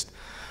 to just...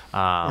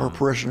 or a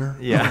parishioner.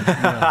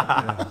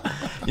 Yeah.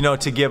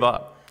 To give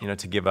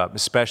up.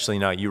 Especially,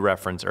 you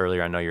referenced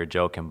earlier, I know you're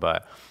joking,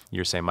 but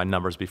you're saying my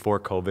numbers before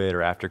COVID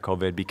or after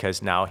COVID,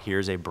 because now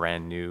here's a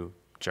brand new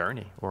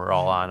journey. We're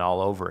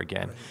all over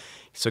again. Right.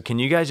 So can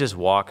you guys just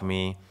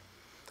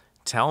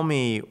tell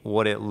me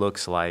what it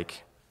looks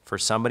like for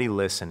somebody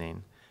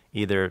listening,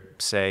 either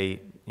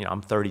say,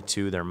 I'm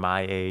 32, they're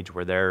my age,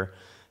 where they're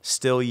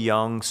still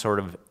young, sort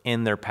of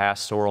in their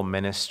pastoral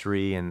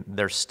ministry, and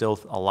there's still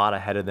a lot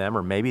ahead of them,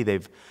 or maybe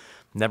they've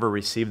never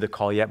received the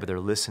call yet, but they're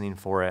listening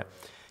for it.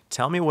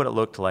 Tell me what it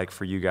looked like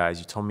for you guys.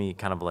 You told me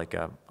kind of like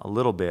a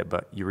little bit,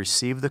 but you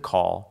received the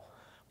call.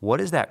 What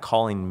does that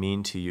calling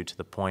mean to you to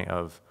the point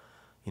of,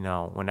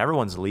 when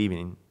everyone's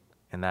leaving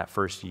in that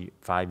first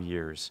 5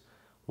 years,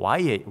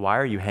 why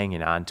are you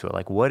hanging on to it?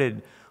 Like, what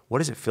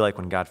does it feel like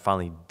when God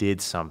finally did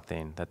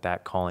something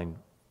that calling,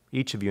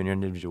 each of you in your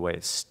individual way,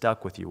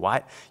 stuck with you?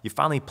 Why? You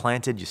finally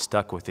planted, you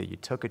stuck with it. You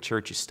took a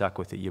church, you stuck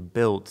with it. You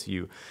built,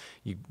 you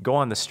go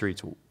on the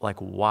streets. Like,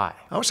 why?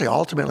 I would say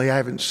ultimately I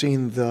haven't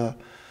seen the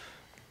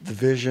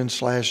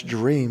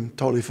vision/dream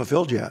totally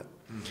fulfilled yet.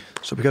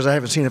 So because I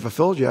haven't seen it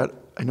fulfilled yet,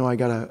 I know I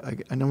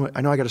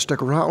gotta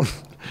stick around.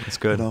 That's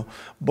good.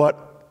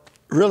 But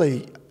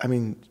really,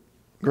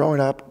 growing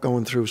up,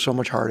 going through so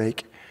much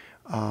heartache,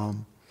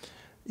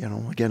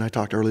 again, I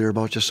talked earlier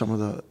about just some of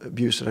the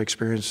abuse that I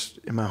experienced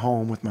in my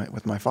home with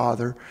my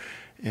father,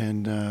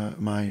 and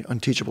my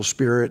unteachable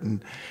spirit,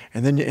 and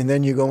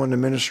then you go into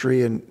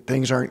ministry and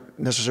things aren't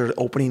necessarily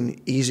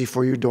opening easy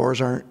for you.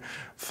 Doors aren't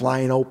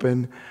flying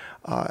open.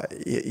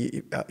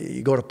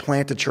 You go to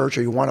plant a church,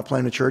 or you want to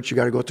plant a church, you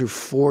got to go through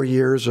 4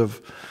 years of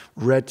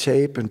red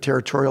tape and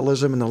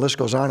territorialism, and the list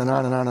goes on and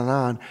on and on and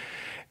on.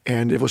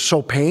 And it was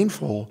so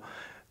painful.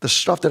 The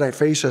stuff that I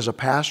face as a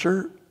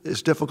pastor,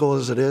 as difficult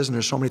as it is, and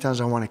there's so many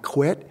times I want to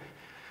quit,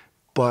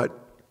 but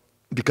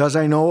because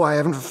I know I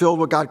haven't fulfilled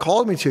what God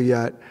called me to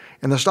yet,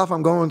 and the stuff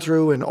I'm going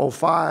through in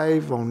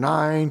 05,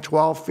 09,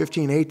 12,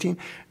 15, 18,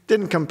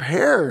 didn't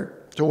compare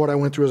to what I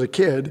went through as a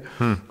kid,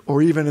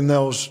 or even in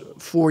those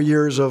 4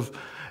 years of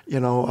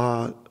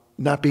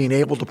not being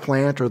able to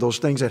plant, or those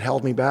things that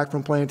held me back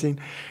from planting.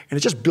 And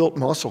it just built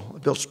muscle.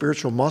 It built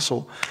spiritual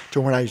muscle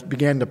to when I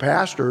began to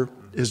pastor,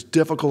 as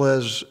difficult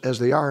as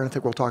they are. And I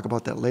think we'll talk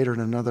about that later in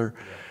another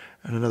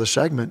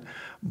segment.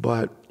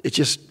 But it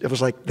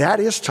was like, that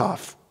is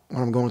tough,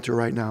 what I'm going through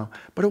right now.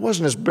 But it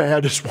wasn't as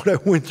bad as what I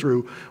went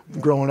through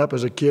growing up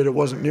as a kid. It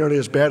wasn't nearly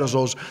as bad as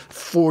those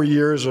 4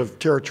 years of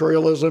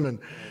territorialism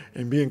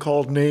and being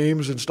called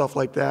names and stuff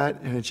like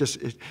that. And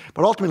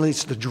but ultimately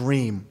it's the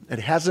dream. It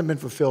hasn't been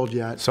fulfilled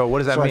yet. So what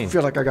does that mean? I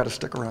feel like I got to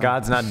stick around.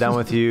 God's not done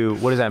with you.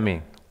 What does that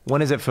mean?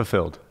 When is it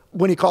fulfilled?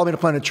 When he called me to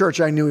plant a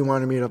church, I knew he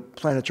wanted me to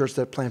plant a church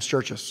that plants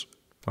churches.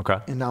 Okay.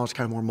 And now it's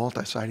kind of more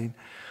multi-siting.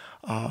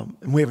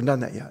 And we haven't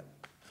done that yet.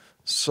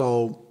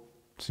 So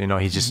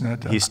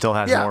he still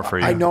has more for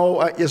you. I know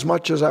as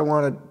much as I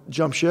want to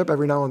jump ship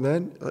every now and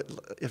then,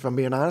 if I'm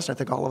being honest, I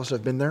think all of us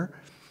have been there.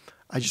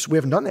 We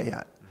haven't done that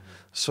yet.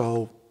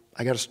 So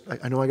I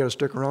know I got to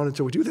stick around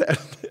until we do that.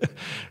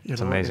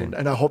 It's amazing.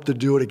 And I hope to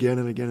do it again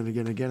and again and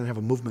again and again and have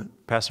a movement.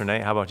 Pastor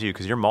Nate, how about you?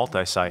 Because you're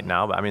multi-site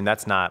now, but I mean,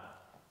 it's not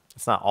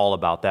all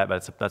about that,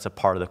 but that's a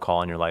part of the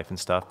call in your life and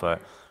stuff.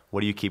 But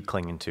what do you keep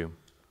clinging to?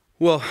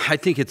 Well, I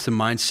think it's the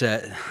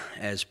mindset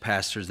as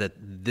pastors that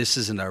this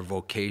isn't our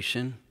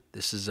vocation.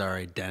 This is our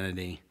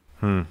identity.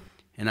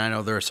 And I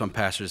know there are some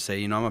pastors that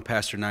say, I'm a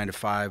pastor 9 to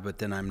 5, but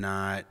then I'm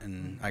not,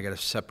 and I got to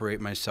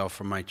separate myself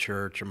from my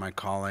church or my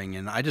calling,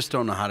 and I just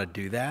don't know how to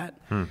do that.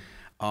 I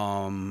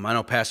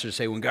know pastors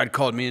say, when God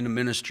called me into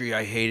ministry,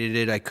 I hated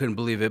it, I couldn't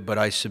believe it, but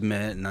I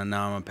submit, and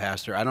now I'm a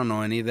pastor. I don't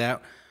know any of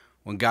that.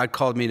 When God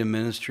called me to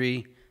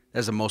ministry,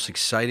 that's the most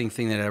exciting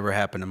thing that ever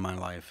happened in my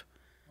life.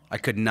 I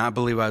could not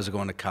believe I was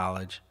going to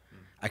college.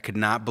 I could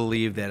not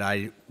believe that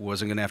I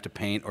wasn't going to have to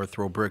paint or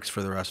throw bricks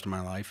for the rest of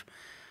my life.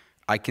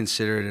 I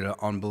consider it an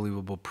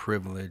unbelievable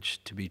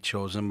privilege to be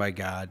chosen by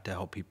God to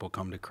help people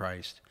come to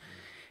Christ.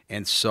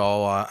 And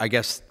so I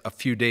guess a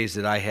few days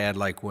that I had,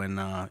 like when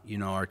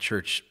our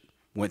church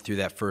went through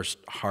that first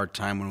hard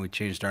time when we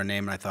changed our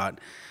name, and I thought,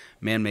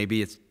 man,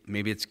 maybe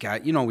it's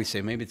God. We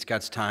say maybe it's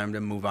God's time to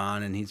move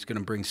on, and He's going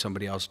to bring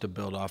somebody else to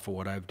build off of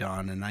what I've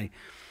done. And I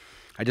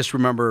just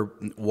remember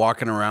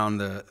walking around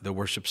the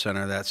worship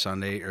center that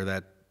Sunday or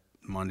that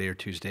Monday or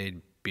Tuesday,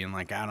 being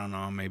like, I don't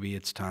know, maybe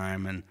it's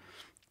time. And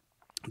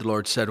the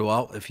Lord said,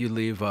 well, if you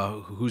leave,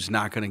 who's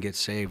not going to get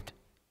saved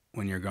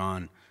when you're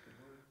gone?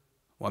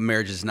 What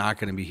marriage is not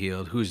going to be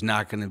healed? Who's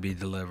not going to be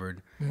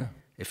delivered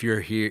if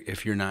you're here?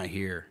 If you're not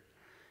here,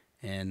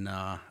 and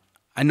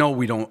I know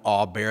we don't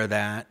all bear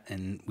that,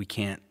 and we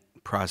can't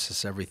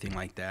process everything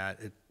like that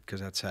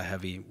because that's a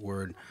heavy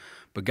word.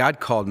 But God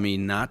called me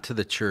not to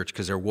the church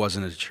because there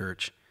wasn't a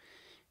church.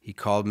 He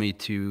called me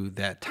to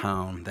that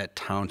town, that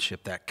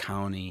township, that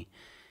county.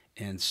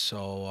 And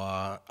so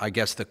I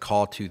guess the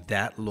call to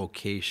that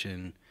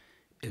location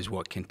is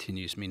what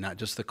continues me, not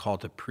just the call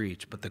to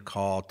preach, but the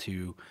call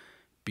to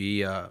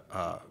be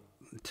to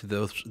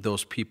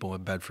those people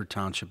in Bedford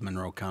Township,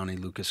 Monroe County,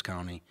 Lucas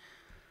County.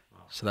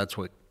 So that's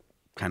what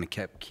kind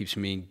of keeps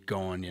me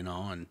going,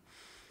 and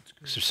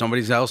so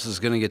somebody else is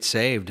going to get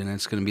saved, and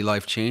it's going to be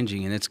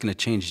life-changing, and it's going to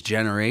change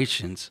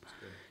generations,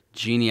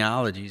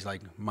 genealogies.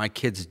 Like, my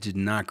kids did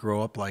not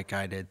grow up like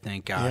I did,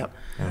 thank God.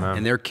 Yep.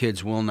 And their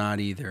kids will not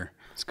either.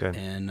 That's good.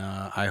 And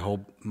I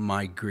hope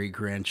my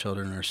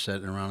great-grandchildren are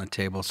sitting around a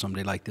table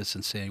someday like this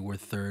and saying we're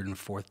third and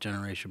fourth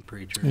generation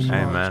preachers.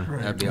 Amen.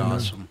 That'd be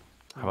awesome.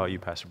 How about you,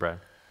 Pastor Brad?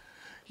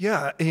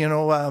 Yeah,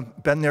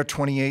 been there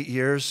 28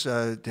 years,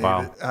 David.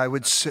 Wow. I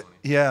would say,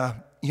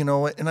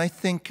 and I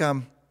think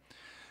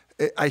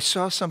I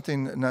saw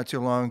something not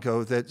too long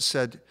ago that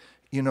said,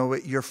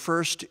 your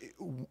first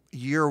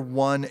year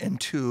 1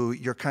 and 2,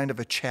 you're kind of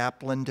a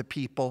chaplain to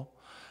people.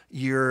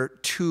 Year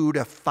 2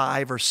 to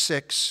 5 or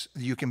 6,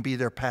 you can be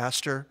their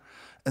pastor.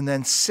 And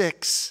then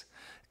 6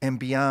 and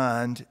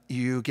beyond,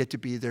 you get to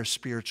be their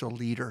spiritual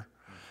leader.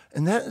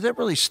 And that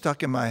really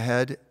stuck in my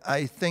head.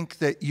 I think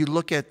that you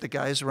look at the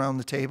guys around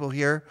the table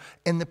here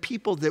and the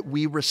people that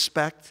we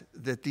respect,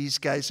 that these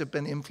guys have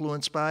been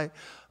influenced by,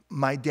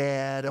 my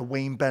dad, a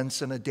Wayne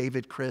Benson, a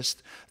David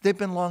Christ, they've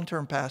been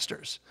long-term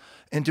pastors.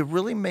 And to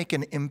really make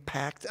an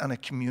impact on a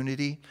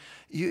community,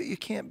 you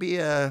can't be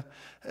there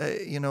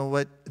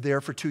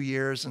for 2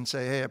 years and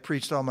say, hey, I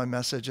preached all my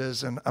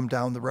messages and I'm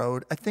down the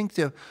road. I think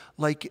that,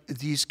 like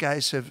these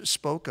guys have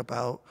spoke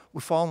about,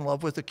 we fall in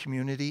love with the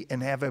community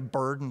and have a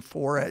burden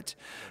for it.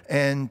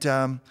 And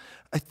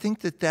I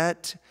think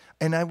that,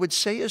 and I would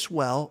say as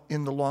well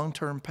in the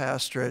long-term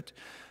pastorate,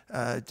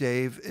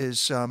 Dave,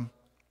 is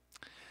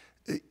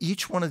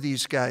each one of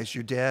these guys,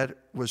 your dad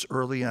was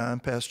early on,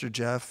 Pastor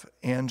Jeff.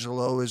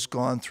 Angelo has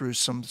gone through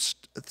some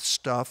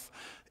stuff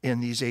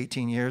in these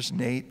 18 years.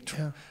 Nate,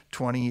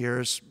 20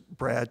 years.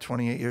 Brad,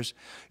 28 years.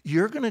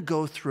 You're going to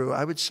go through,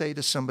 I would say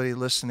to somebody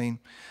listening,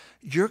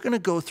 you're going to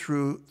go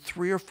through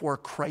 3 or 4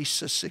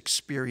 crisis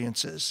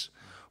experiences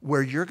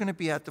where you're going to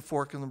be at the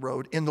fork in the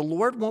road, and the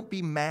Lord won't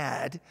be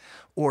mad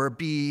or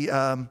be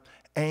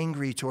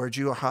angry towards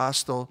you or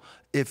hostile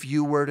if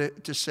you were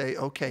to say,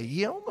 okay,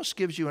 he almost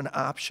gives you an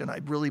option. I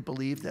really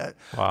believe that.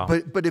 Wow.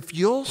 But if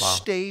you'll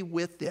stay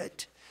with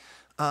it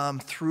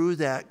through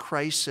that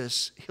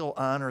crisis, he'll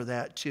honor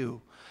that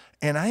too.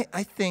 And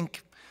I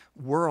think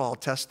we're all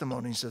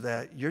testimonies of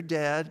that. Your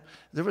dad,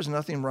 there was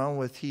nothing wrong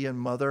with he and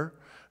mother.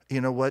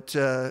 You know what,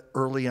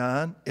 early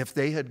on, if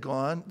they had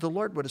gone, the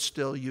Lord would have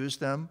still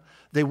used them.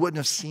 They wouldn't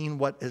have seen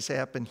what has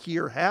happened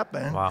here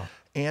happen. Wow.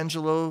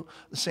 Angelo,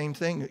 the same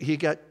thing.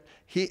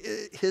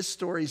 His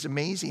story is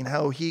amazing,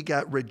 how he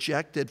got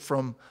rejected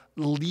from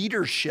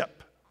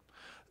leadership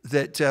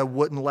that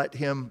wouldn't let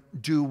him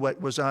do what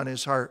was on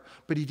his heart,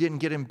 but he didn't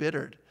get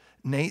embittered.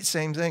 Nate,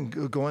 same thing,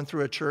 going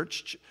through a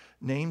church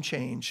name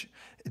change.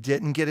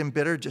 Didn't get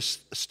embittered,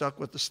 just stuck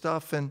with the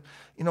stuff. And,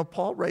 you know,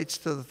 Paul writes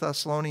to the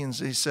Thessalonians,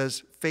 he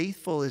says,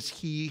 faithful is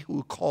he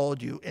who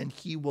called you, and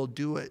he will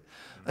do it.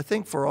 I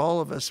think for all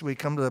of us, we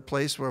come to the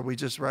place where we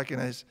just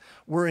recognize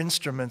we're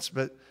instruments,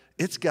 but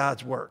it's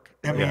God's work.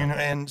 I mean,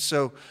 and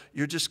so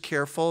you're just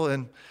careful,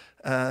 and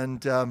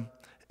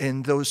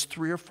in those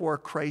 3 or 4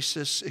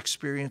 crisis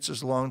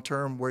experiences long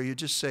term where you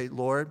just say,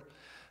 Lord,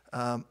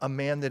 a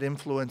man that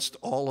influenced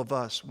all of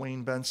us,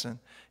 Wayne Benson,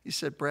 he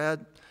said,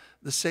 Brad,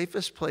 the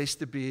safest place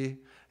to be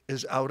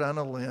is out on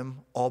a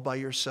limb all by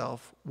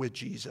yourself with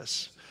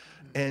Jesus.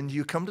 And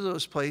you come to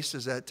those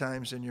places at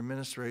times in your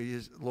ministry,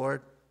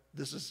 Lord,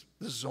 this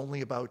is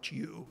only about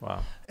you.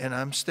 Wow. And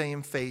I'm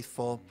staying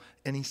faithful,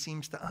 and he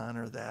seems to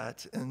honor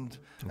that. And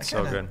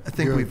so good. I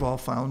think we've all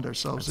found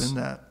ourselves in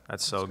that.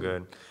 That's so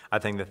good. I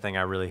think the thing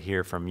I really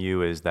hear from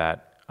you is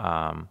that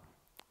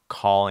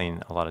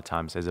calling a lot of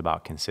times is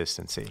about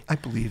consistency. I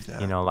believe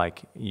that. You know,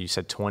 like you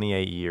said,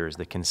 28 years,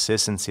 the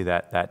consistency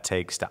that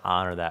takes to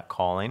honor that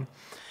calling.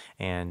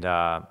 And,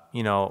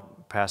 you know,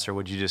 Pastor,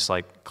 would you just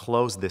like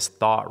close this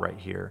thought right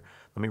here?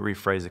 Let me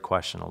rephrase the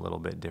question a little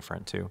bit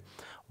different too.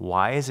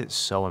 Why is it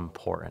so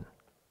important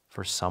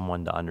for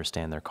someone to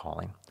understand their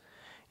calling?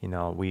 You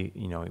know, we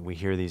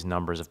hear these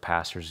numbers of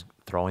pastors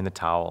throwing the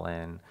towel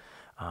in,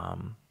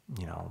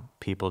 you know,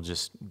 people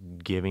just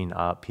giving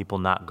up, people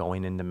not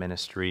going into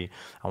ministry.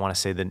 I want to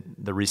say that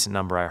the recent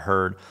number I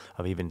heard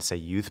of even say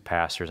youth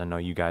pastors, I know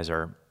you guys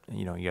are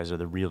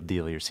the real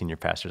deal, you're senior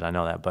pastors, I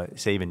know that, but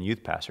say even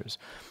youth pastors,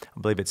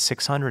 I believe it's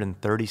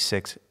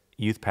 636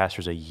 youth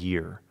pastors a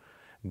year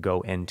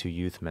go into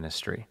youth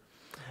ministry.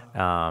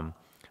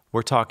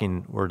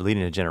 We're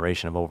leading a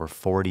generation of over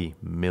 40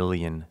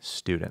 million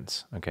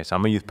students. Okay, so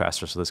I'm a youth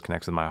pastor, so this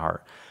connects with my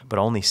heart, but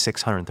only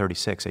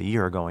 636 a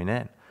year are going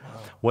in.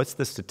 What's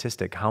the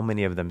statistic? How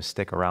many of them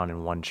stick around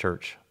in one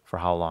church for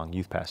how long?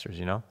 Youth pastors,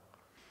 you know?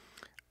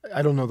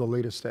 I don't know the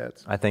latest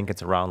stats. I think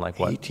it's around like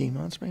what? 18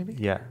 months maybe?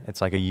 Yeah, it's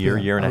like a year,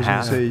 year and a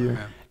half. Say a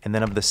year. And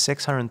then of the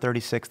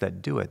 636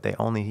 that do it, they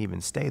only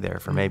even stay there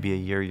for maybe a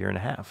year, year and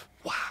a half.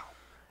 Wow.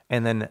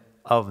 And then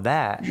of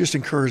that, You just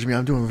encouraged me.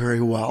 I'm doing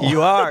very well.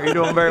 you're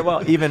doing very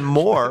well. Even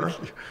more,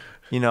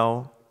 you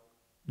know,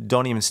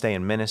 don't even stay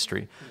in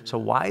ministry. So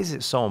why is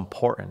it so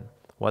important,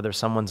 whether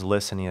someone's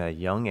listening at a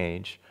young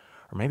age,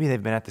 or maybe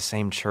they've been at the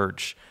same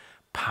church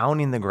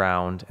pounding the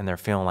ground and they're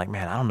feeling like,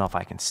 man, I don't know if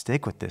I can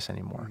stick with this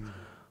anymore.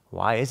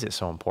 Why is it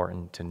so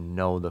important to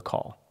know the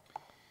call?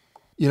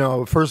 You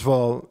know, first of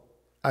all,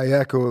 I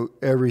echo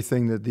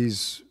everything that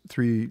these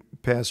 3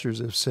 pastors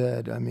have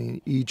said. I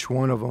mean, each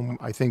one of them,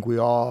 I think we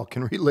all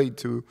can relate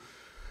to,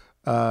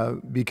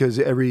 because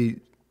every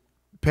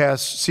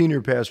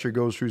senior pastor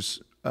goes through,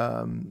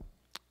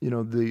 you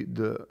know,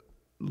 the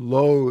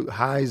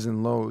highs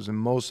and lows, and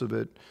most of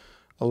it,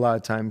 a lot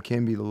of time,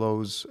 can be the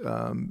lows.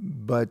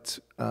 But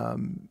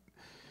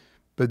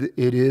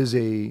it is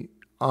a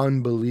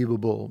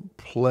unbelievable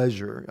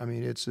pleasure. I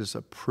mean, it's just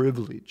a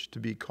privilege to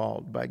be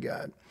called by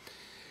God.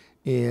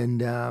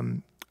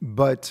 And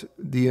but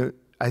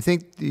I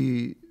think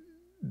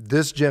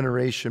this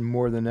generation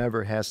more than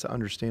ever has to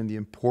understand the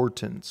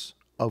importance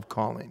of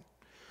calling.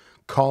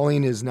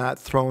 Calling is not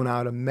throwing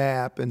out a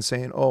map and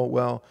saying, "Oh,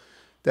 well,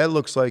 that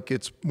looks like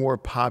it's more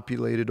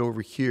populated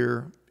over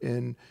here,"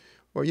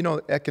 or you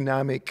know,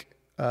 economic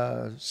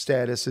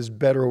status is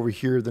better over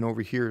here than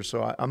over here,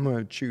 so I'm going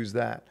to choose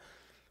that.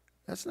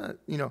 That's not,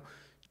 you know,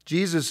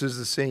 Jesus is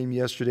the same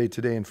yesterday,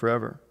 today, and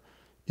forever.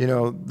 You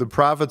know, the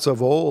prophets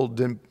of old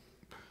didn't,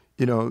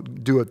 you know,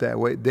 do it that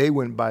way. They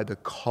went by the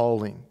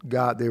calling.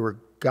 They were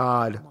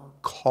God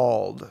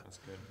called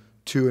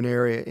to an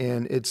area.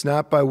 And it's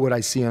not by what I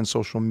see on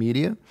social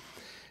media.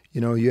 You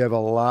know, you have a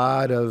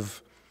lot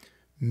of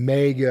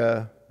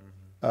mega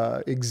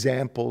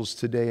examples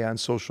today on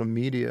social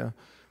media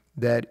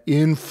that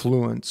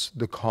influence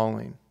the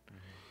calling.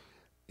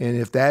 And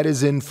if that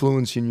is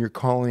influencing your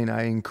calling,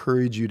 I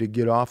encourage you to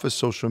get off of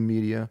social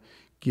media,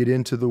 get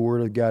into the Word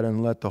of God,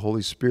 and let the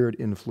Holy Spirit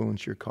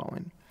influence your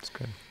calling. That's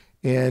good.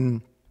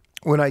 And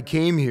when I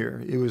came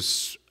here, it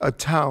was a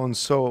town,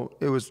 so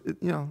it was,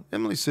 you know,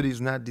 Emily City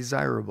is not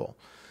desirable.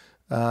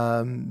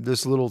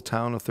 This little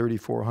town of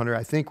 3,400,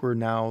 I think we're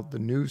now, the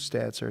new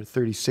stats are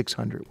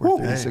 3,600. We're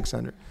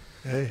 3,600.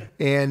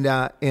 And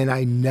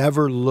I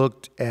never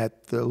looked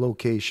at the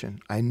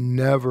location. I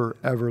never,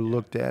 ever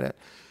looked at it.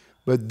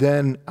 But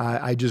then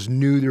I just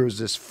knew there was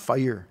this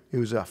fire. It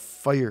was a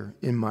fire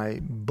in my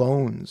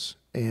bones.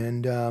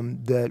 And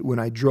that when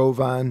I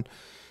drove on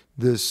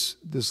this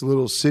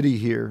little city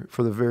here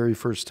for the very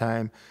first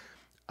time,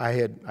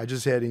 I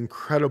just had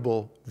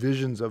incredible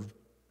visions of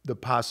the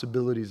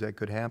possibilities that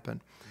could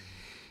happen.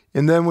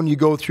 And then when you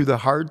go through the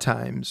hard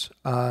times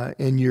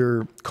and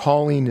your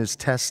calling is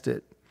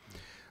tested,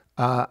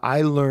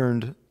 I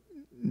learned,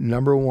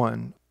 number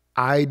one,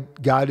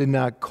 God did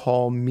not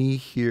call me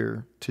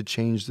here to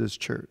change this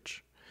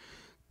church.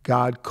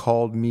 God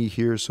called me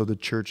here so the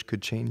church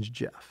could change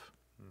Jeff.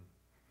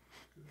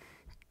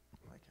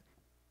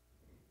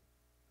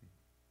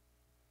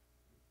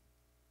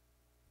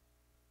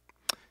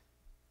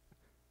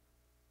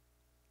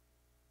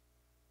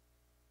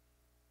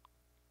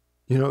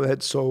 You know,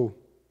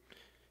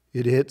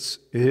 it hits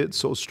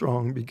so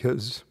strong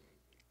because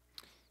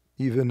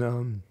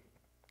even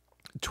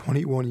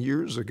 21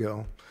 years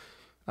ago,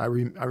 I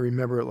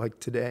remember it like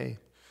today,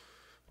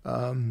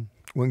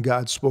 when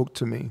God spoke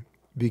to me,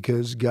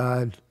 because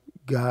God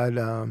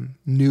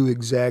knew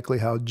exactly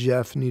how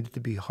Jeff needed to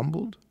be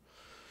humbled.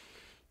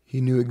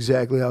 He knew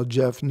exactly how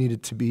Jeff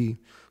needed to be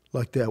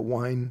like that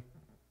wine,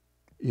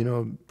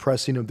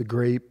 pressing of the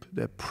grape,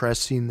 that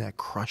pressing, that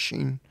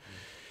crushing.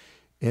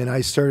 And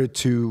I started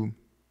to,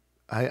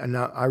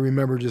 I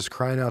remember just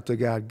crying out to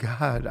God,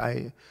 God,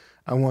 I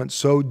want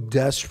so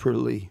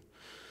desperately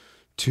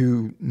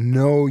to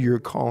know your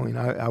calling.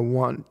 I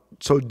want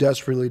so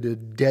desperately to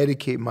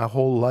dedicate my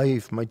whole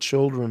life, my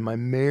children, my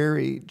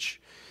marriage.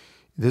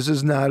 This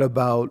is not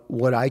about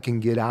what I can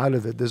get out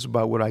of it. This is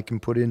about what I can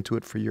put into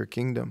it for your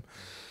kingdom.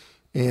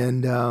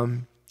 And,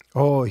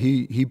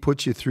 he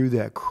puts you through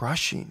that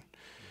crushing,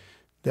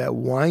 that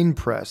wine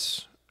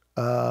press.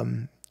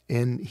 And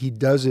he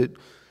does it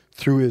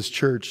through his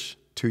church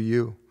to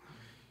you.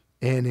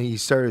 And he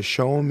started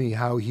showing me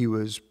how he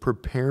was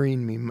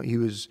preparing me. He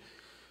was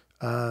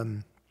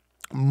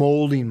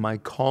molding my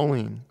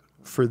calling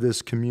for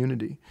this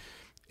community.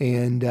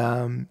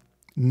 And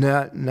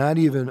not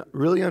even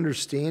really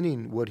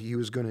understanding what he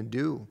was going to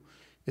do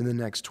in the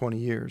next 20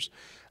 years.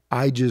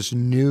 I just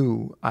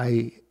knew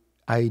I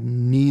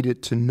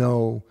needed to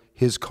know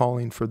his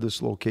calling for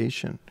this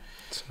location.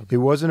 It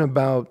wasn't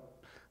about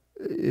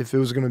if it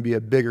was going to be a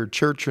bigger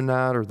church or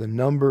not, or the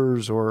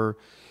numbers, or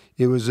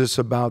it was just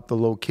about the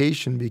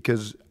location,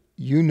 because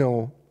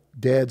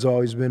Dad's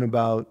always been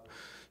about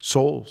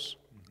souls.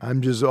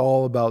 I'm just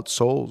all about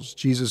souls.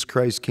 Jesus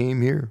Christ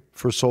came here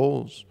for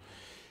souls.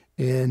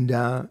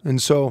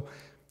 And so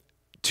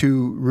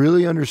to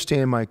really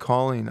understand my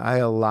calling, I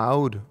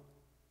allowed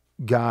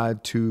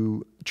God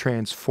to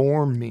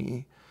transform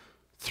me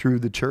through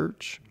the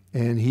church,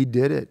 and he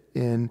did it.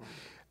 And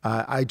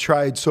I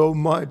tried so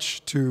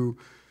much to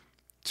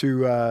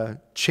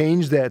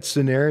change that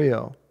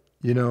scenario,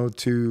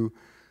 to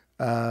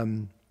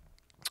not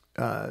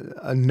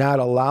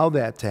allow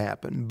that to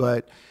happen.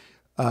 But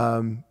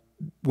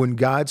when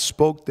God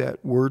spoke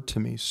that word to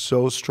me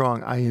so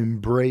strong, I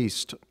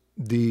embraced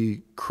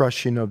the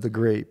crushing of the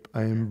grape.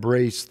 I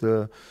embraced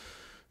the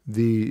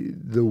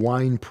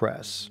wine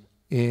press,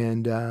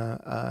 and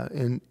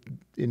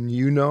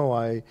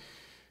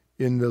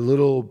in the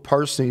little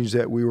parsonage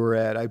that we were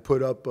at, I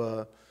put up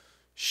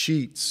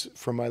sheets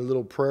from my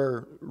little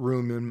prayer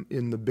room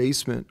in the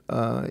basement,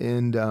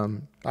 and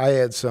I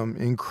had some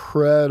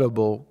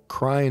incredible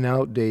crying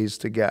out days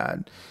to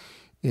God.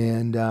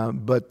 And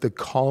but the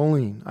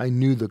calling, I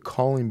knew the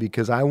calling,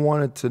 because I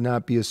wanted to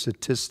not be a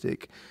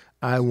statistic.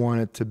 I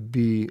wanted to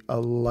be a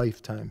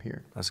lifetime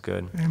here. That's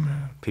good.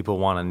 Amen. People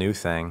want a new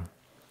thing.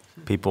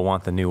 People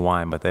want the new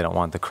wine, but they don't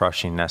want the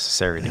crushing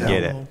necessary to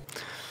get it.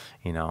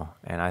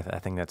 And I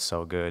think that's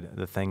so good.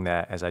 The thing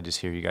that, as I just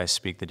hear you guys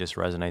speak, that just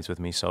resonates with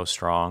me so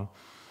strong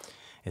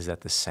is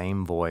that the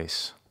same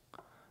voice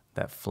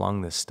that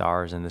flung the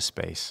stars into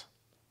space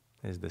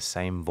is the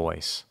same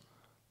voice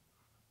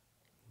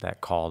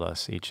that called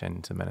us each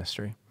into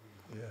ministry.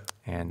 Yeah.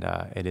 And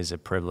it is a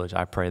privilege.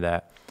 I pray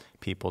that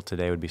people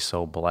today would be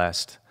so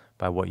blessed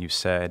by what you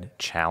said,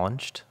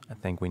 challenged. I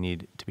think we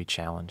need to be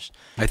challenged.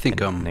 I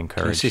think and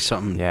encouraged. Can I say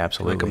something? Yeah,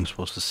 absolutely. I think I'm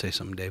supposed to say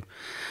something, Dave.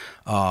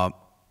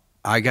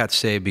 I got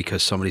saved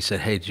because somebody said,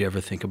 hey, did you ever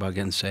think about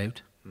getting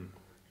saved?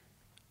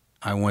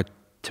 I went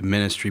to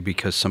ministry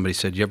because somebody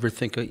said, you ever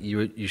think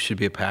you should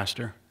be a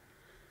pastor?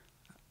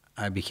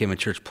 I became a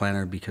church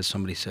planner because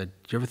somebody said,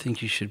 do you ever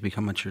think you should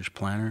become a church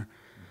planner?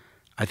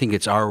 I think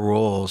it's our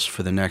roles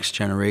for the next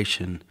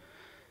generation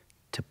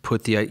to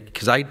put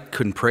because I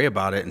couldn't pray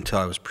about it until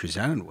I was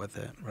presented with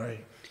it.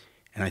 Right.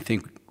 And I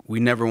think we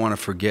never want to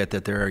forget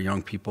that there are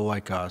young people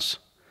like us.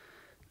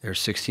 They're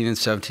 16 and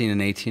 17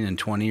 and 18 and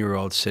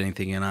 20-year-olds sitting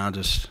thinking, I'll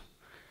just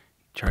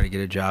try to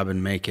get a job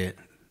and make it.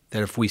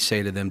 That if we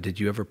say to them, did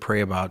you ever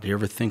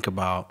think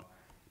about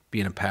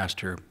being a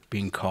pastor,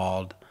 being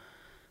called?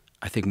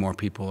 I think more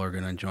people are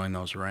going to join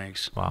those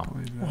ranks. Wow.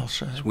 Well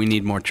said. So we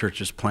need more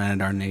churches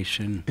planted. Our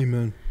nation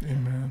Amen.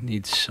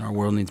 our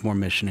world needs more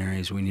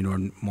missionaries. We need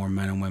more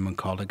men and women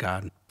called to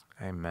God.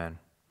 Amen.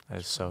 That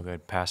is so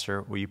good.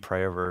 Pastor, will you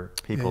pray over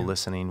people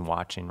listening,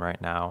 watching right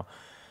now?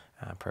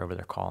 Pray over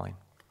their calling.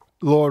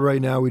 Lord,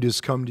 right now we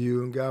just come to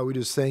you, and God, we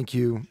just thank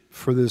you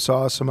for this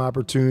awesome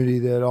opportunity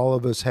that all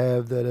of us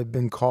have that have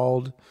been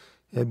called,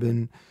 have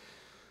been,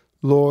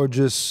 Lord,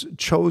 just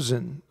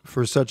chosen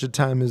for such a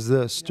time as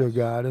this, dear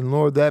God. And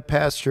Lord, that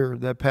pastor,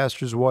 that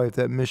pastor's wife,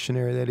 that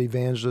missionary, that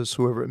evangelist,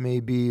 whoever it may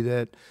be,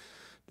 that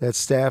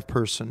staff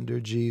person, dear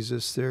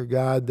Jesus, dear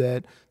God,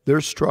 that they're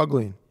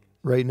struggling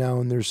right now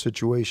in their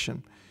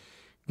situation.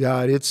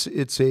 God,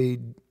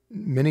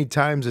 many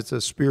times it's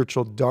a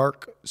spiritual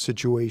dark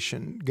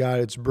situation. God,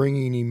 it's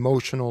bringing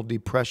emotional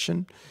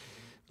depression.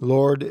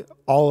 Lord,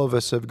 all of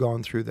us have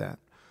gone through that.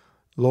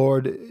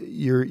 Lord,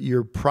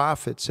 your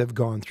prophets have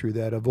gone through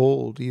that of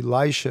old.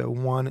 Elijah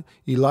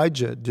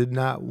did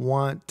not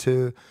want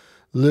to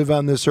live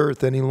on this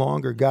earth any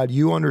longer. God,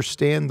 you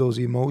understand those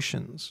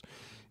emotions.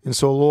 And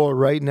so, Lord,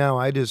 right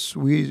now,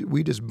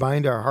 we just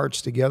bind our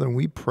hearts together and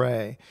we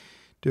pray,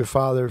 dear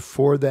Father,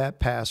 for that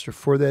pastor,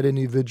 for that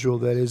individual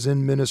that is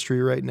in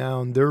ministry right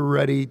now, and they're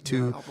ready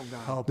to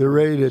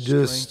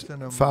just,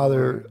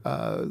 Father,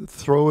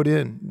 throw it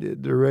in.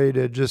 They're ready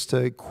to just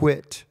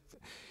quit.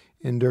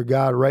 And dear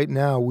God, right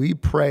now, we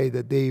pray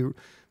that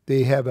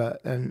they have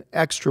an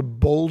extra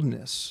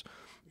boldness.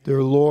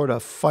 Dear Lord, a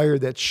fire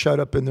that's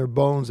shut up in their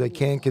bones. They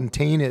can't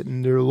contain it.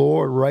 And dear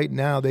Lord, right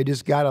now, they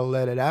just got to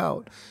let it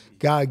out.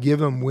 God, give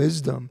them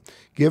wisdom.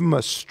 Give them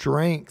a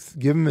strength.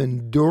 Give them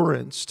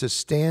endurance to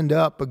stand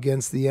up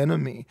against the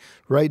enemy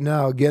right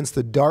now, against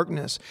the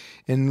darkness.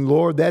 And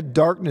Lord, that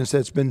darkness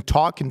that's been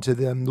talking to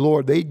them,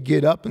 Lord, they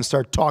get up and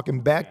start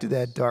talking back to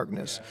that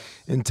darkness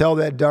and tell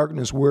that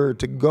darkness where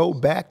to go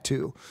back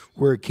to,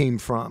 where it came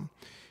from.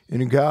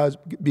 And God,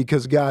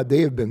 because God, they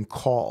have been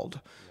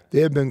called.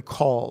 They have been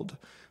called.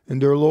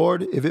 And dear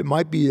Lord, if it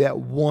might be that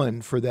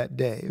one for that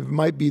day, if it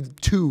might be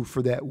two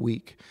for that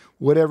week,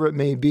 whatever it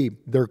may be,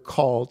 they're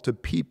called to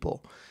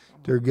people,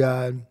 dear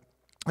God.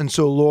 And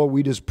so, Lord,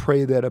 we just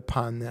pray that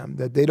upon them,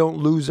 that they don't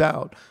lose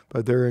out,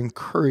 but they're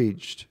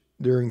encouraged.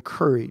 They're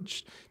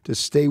encouraged to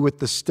stay with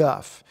the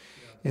stuff,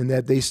 and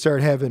that they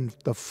start having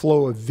the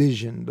flow of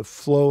vision, the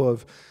flow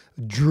of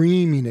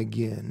dreaming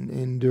again.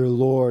 And dear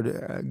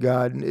Lord,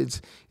 God,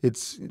 it's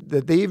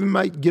that they even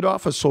might get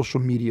off of social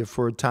media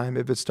for a time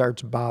if it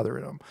starts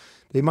bothering them.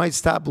 They might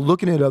stop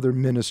looking at other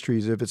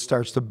ministries if it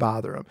starts to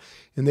bother them.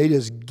 And they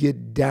just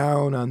get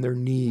down on their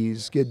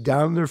knees, get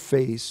down on their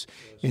face,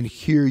 and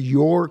hear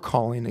your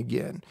calling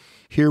again.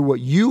 Hear what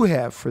you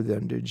have for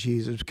them, dear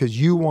Jesus,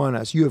 because you want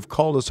us. You have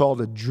called us all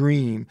to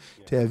dream,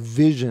 to have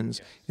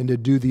visions, and to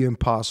do the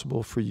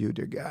impossible for you,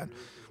 dear God.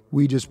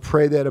 We just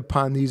pray that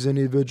upon these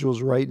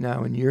individuals right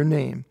now in your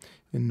name.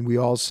 And we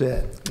all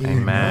said,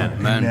 Amen.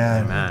 Amen.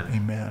 Amen.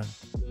 Amen.